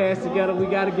podcast together. We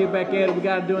got to get back at it. We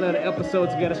got to do another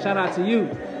episode together. Shout out to you.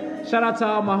 Shout out to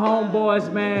all my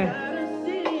homeboys,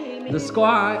 man. The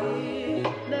squad.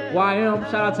 YM.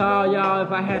 Shout out to all y'all.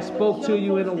 If I had spoke to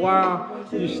you in a while,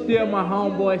 you're still my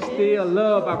homeboy. Still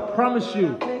love. I promise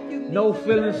you. No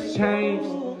feelings changed.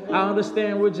 I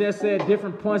understand we're just at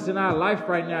different points in our life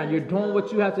right now. You're doing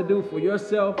what you have to do for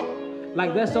yourself.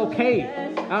 Like, that's okay.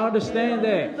 I understand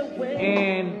that.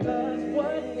 And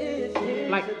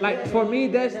like for me,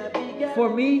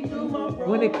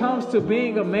 when it comes to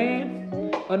being a man,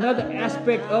 another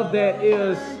aspect of that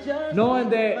is knowing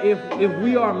that if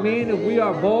we are men, if we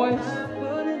are boys,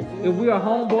 if we are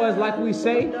homeboys like we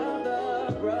say,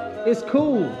 it's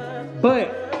cool.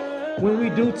 But when we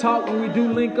do talk, when we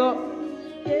do link up,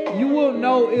 you will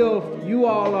know if you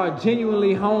all are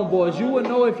genuinely homeboys. You will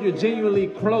know if you're genuinely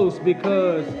close,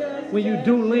 because when you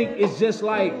do link, it's just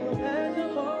like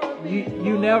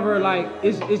you never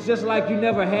it's just like you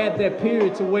never had that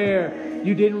period to where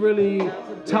you didn't really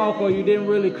talk or you didn't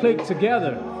really click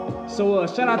together. So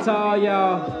shout out to all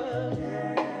y'all.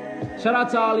 Shout out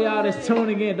to all y'all that's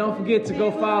tuning in. Don't forget to go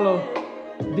follow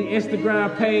the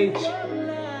Instagram page,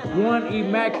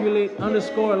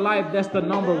 #Immaculate_life. That's the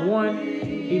number 1.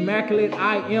 Immaculate,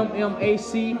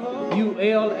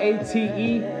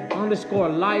 IMMACULATE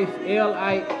 _life,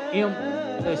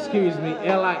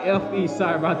 LIFE.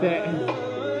 Sorry about that.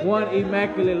 1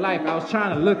 Immaculate Life. I was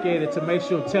trying to look at it to make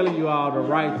sure I'm telling you all the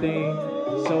right thing.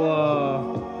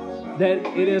 So that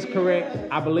it is correct.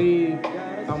 I believe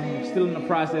I'm still in the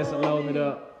process of loading it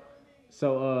up.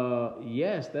 So,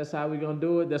 yes, that's how we're going to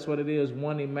do it. That's what it is,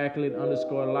 One Immaculate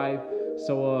 _ Life.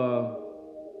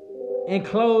 So, in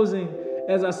closing,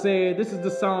 as I said, this is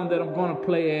the song that I'm going to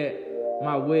play at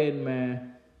my wedding,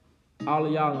 man. All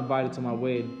of y'all invited to my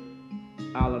wedding.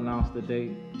 I'll announce the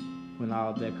date when all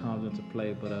of that comes into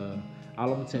play. But all I'm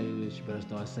going to tell you is you better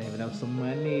start saving up some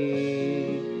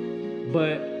money.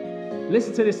 But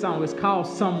listen to this song. It's called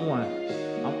Someone.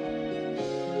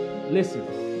 Listen.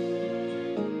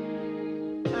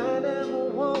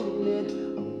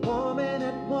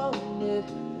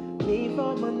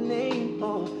 For my name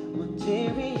on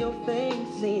material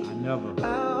things. I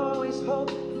always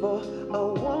hope for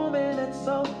a woman that's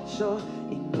so sure,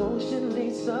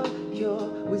 emotionally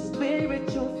secure, with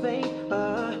spiritual faith.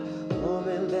 A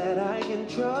woman that I can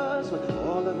trust with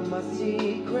all of my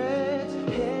secrets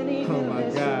and even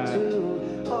listen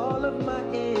to all of my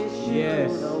issues.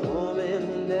 Yes. A woman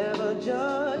who never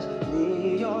judge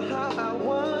me or how I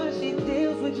was. She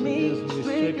deals with me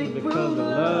strictly because of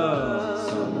love.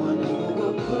 Someone who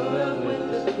will put up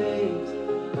with the things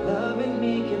loving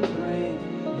me can bring,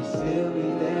 and still be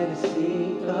there to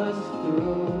see us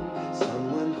through.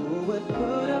 Someone who would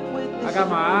put up with the I got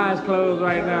my eyes closed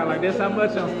right now. Like, that's how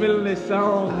much I'm feeling this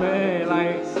song, man.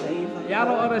 Like, y'all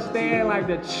don't understand, like,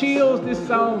 the chills this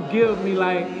song gives me.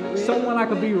 Like, someone I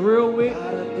can be real with.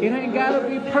 It ain't gotta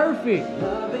be perfect.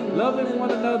 Loving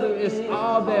one another is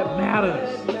all that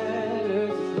matters.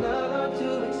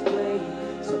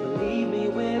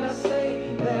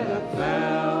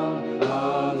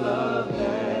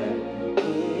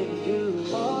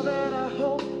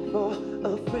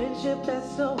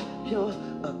 That's so pure,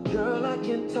 a girl I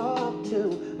can talk to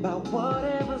about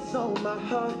whatever's on my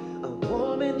heart, a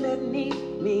woman that needs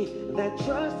me, that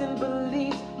trusts and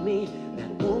believes me, that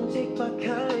won't take my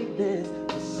kindness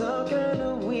for some kind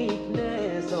of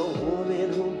weakness, a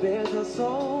woman who bears her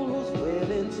soul, who's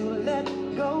willing to let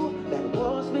go, that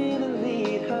wants me to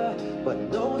lead her, but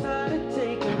knows how to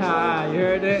take control. You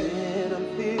heard that? When I'm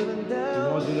feeling down,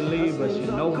 she wants you to lead, but she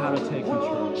knows how to take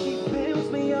control. She builds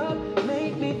me up,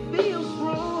 make me feel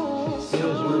strong.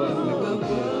 Fills you up, make you feel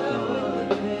strong.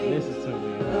 Listen to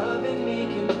me.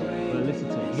 But listen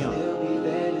to him.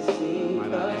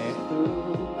 Might I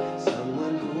add?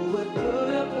 Someone who would put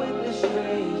up with the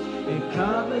strange and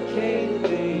complicated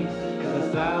things,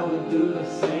 'cause I would do the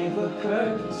same for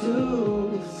her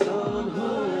too. Someone who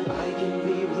I can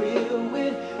be real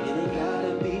with, and it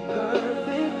gotta be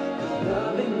perfect, 'cause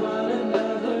loving one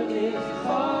another is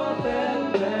all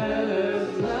that matters.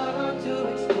 It's not hard to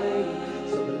explain,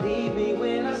 so believe me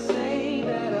when I say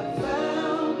that I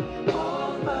found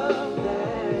all of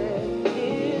that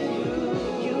in you.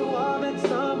 You are that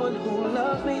someone who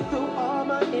loves me through all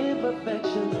my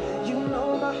imperfections. You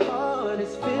know my heart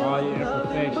is filled All your with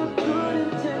nothing but imperfections, good man.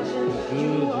 intentions. Good,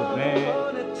 You you're are the bad.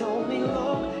 one that told me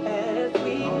long as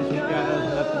we Long as you got us,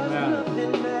 nothing matters.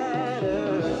 nothing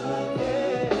matters.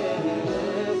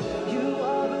 Yes. You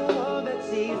are the one that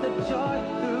sees the joy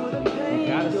through the pain. You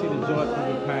gotta see the You're joy my through the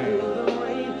light pain. through the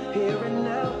rain. Here and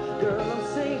now, girl, I'm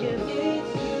saying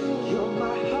it's you. You're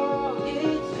my heart,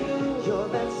 it's you. You're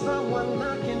that someone I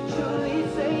can truly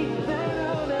say that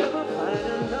I'll never find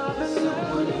another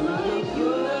someone like you.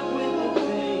 Love with the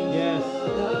things Yes.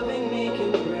 loving me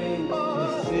can bring.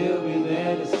 And still be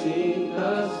there to see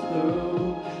us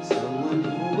through. Someone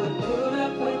who would put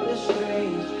up with the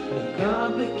strange and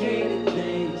complicated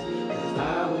things, 'cause I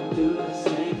would do the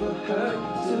same for her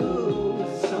too.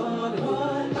 Someone who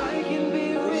I can be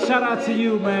real. Shout out to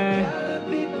you, man.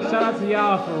 Shout out to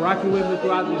y'all for rocking with me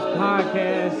throughout this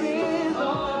podcast.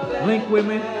 Link with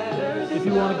me. If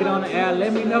you want to get on the air,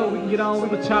 let me know. We can get on. We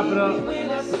can chop it up.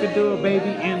 We can do a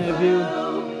baby interview.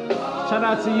 Shout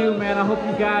out to you, man. I hope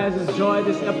you guys enjoyed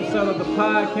this episode of the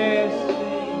podcast.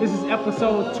 This is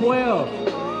episode 12.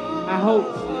 I hope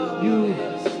you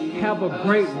have a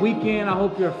great weekend. I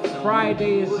hope your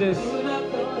Friday is just...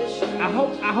 I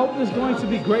hope it's going to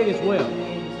be great as well.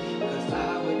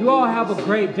 You all have a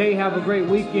great day, have a great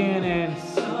weekend, and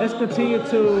let's continue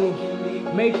to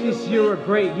make this year a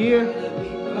great year.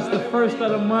 It's the first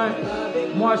of the month,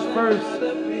 March 1st.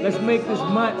 Let's make this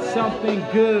month something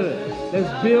good.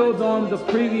 Let's build on the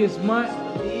previous month,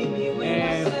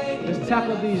 and let's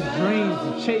tackle these dreams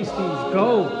and chase these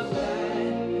goals.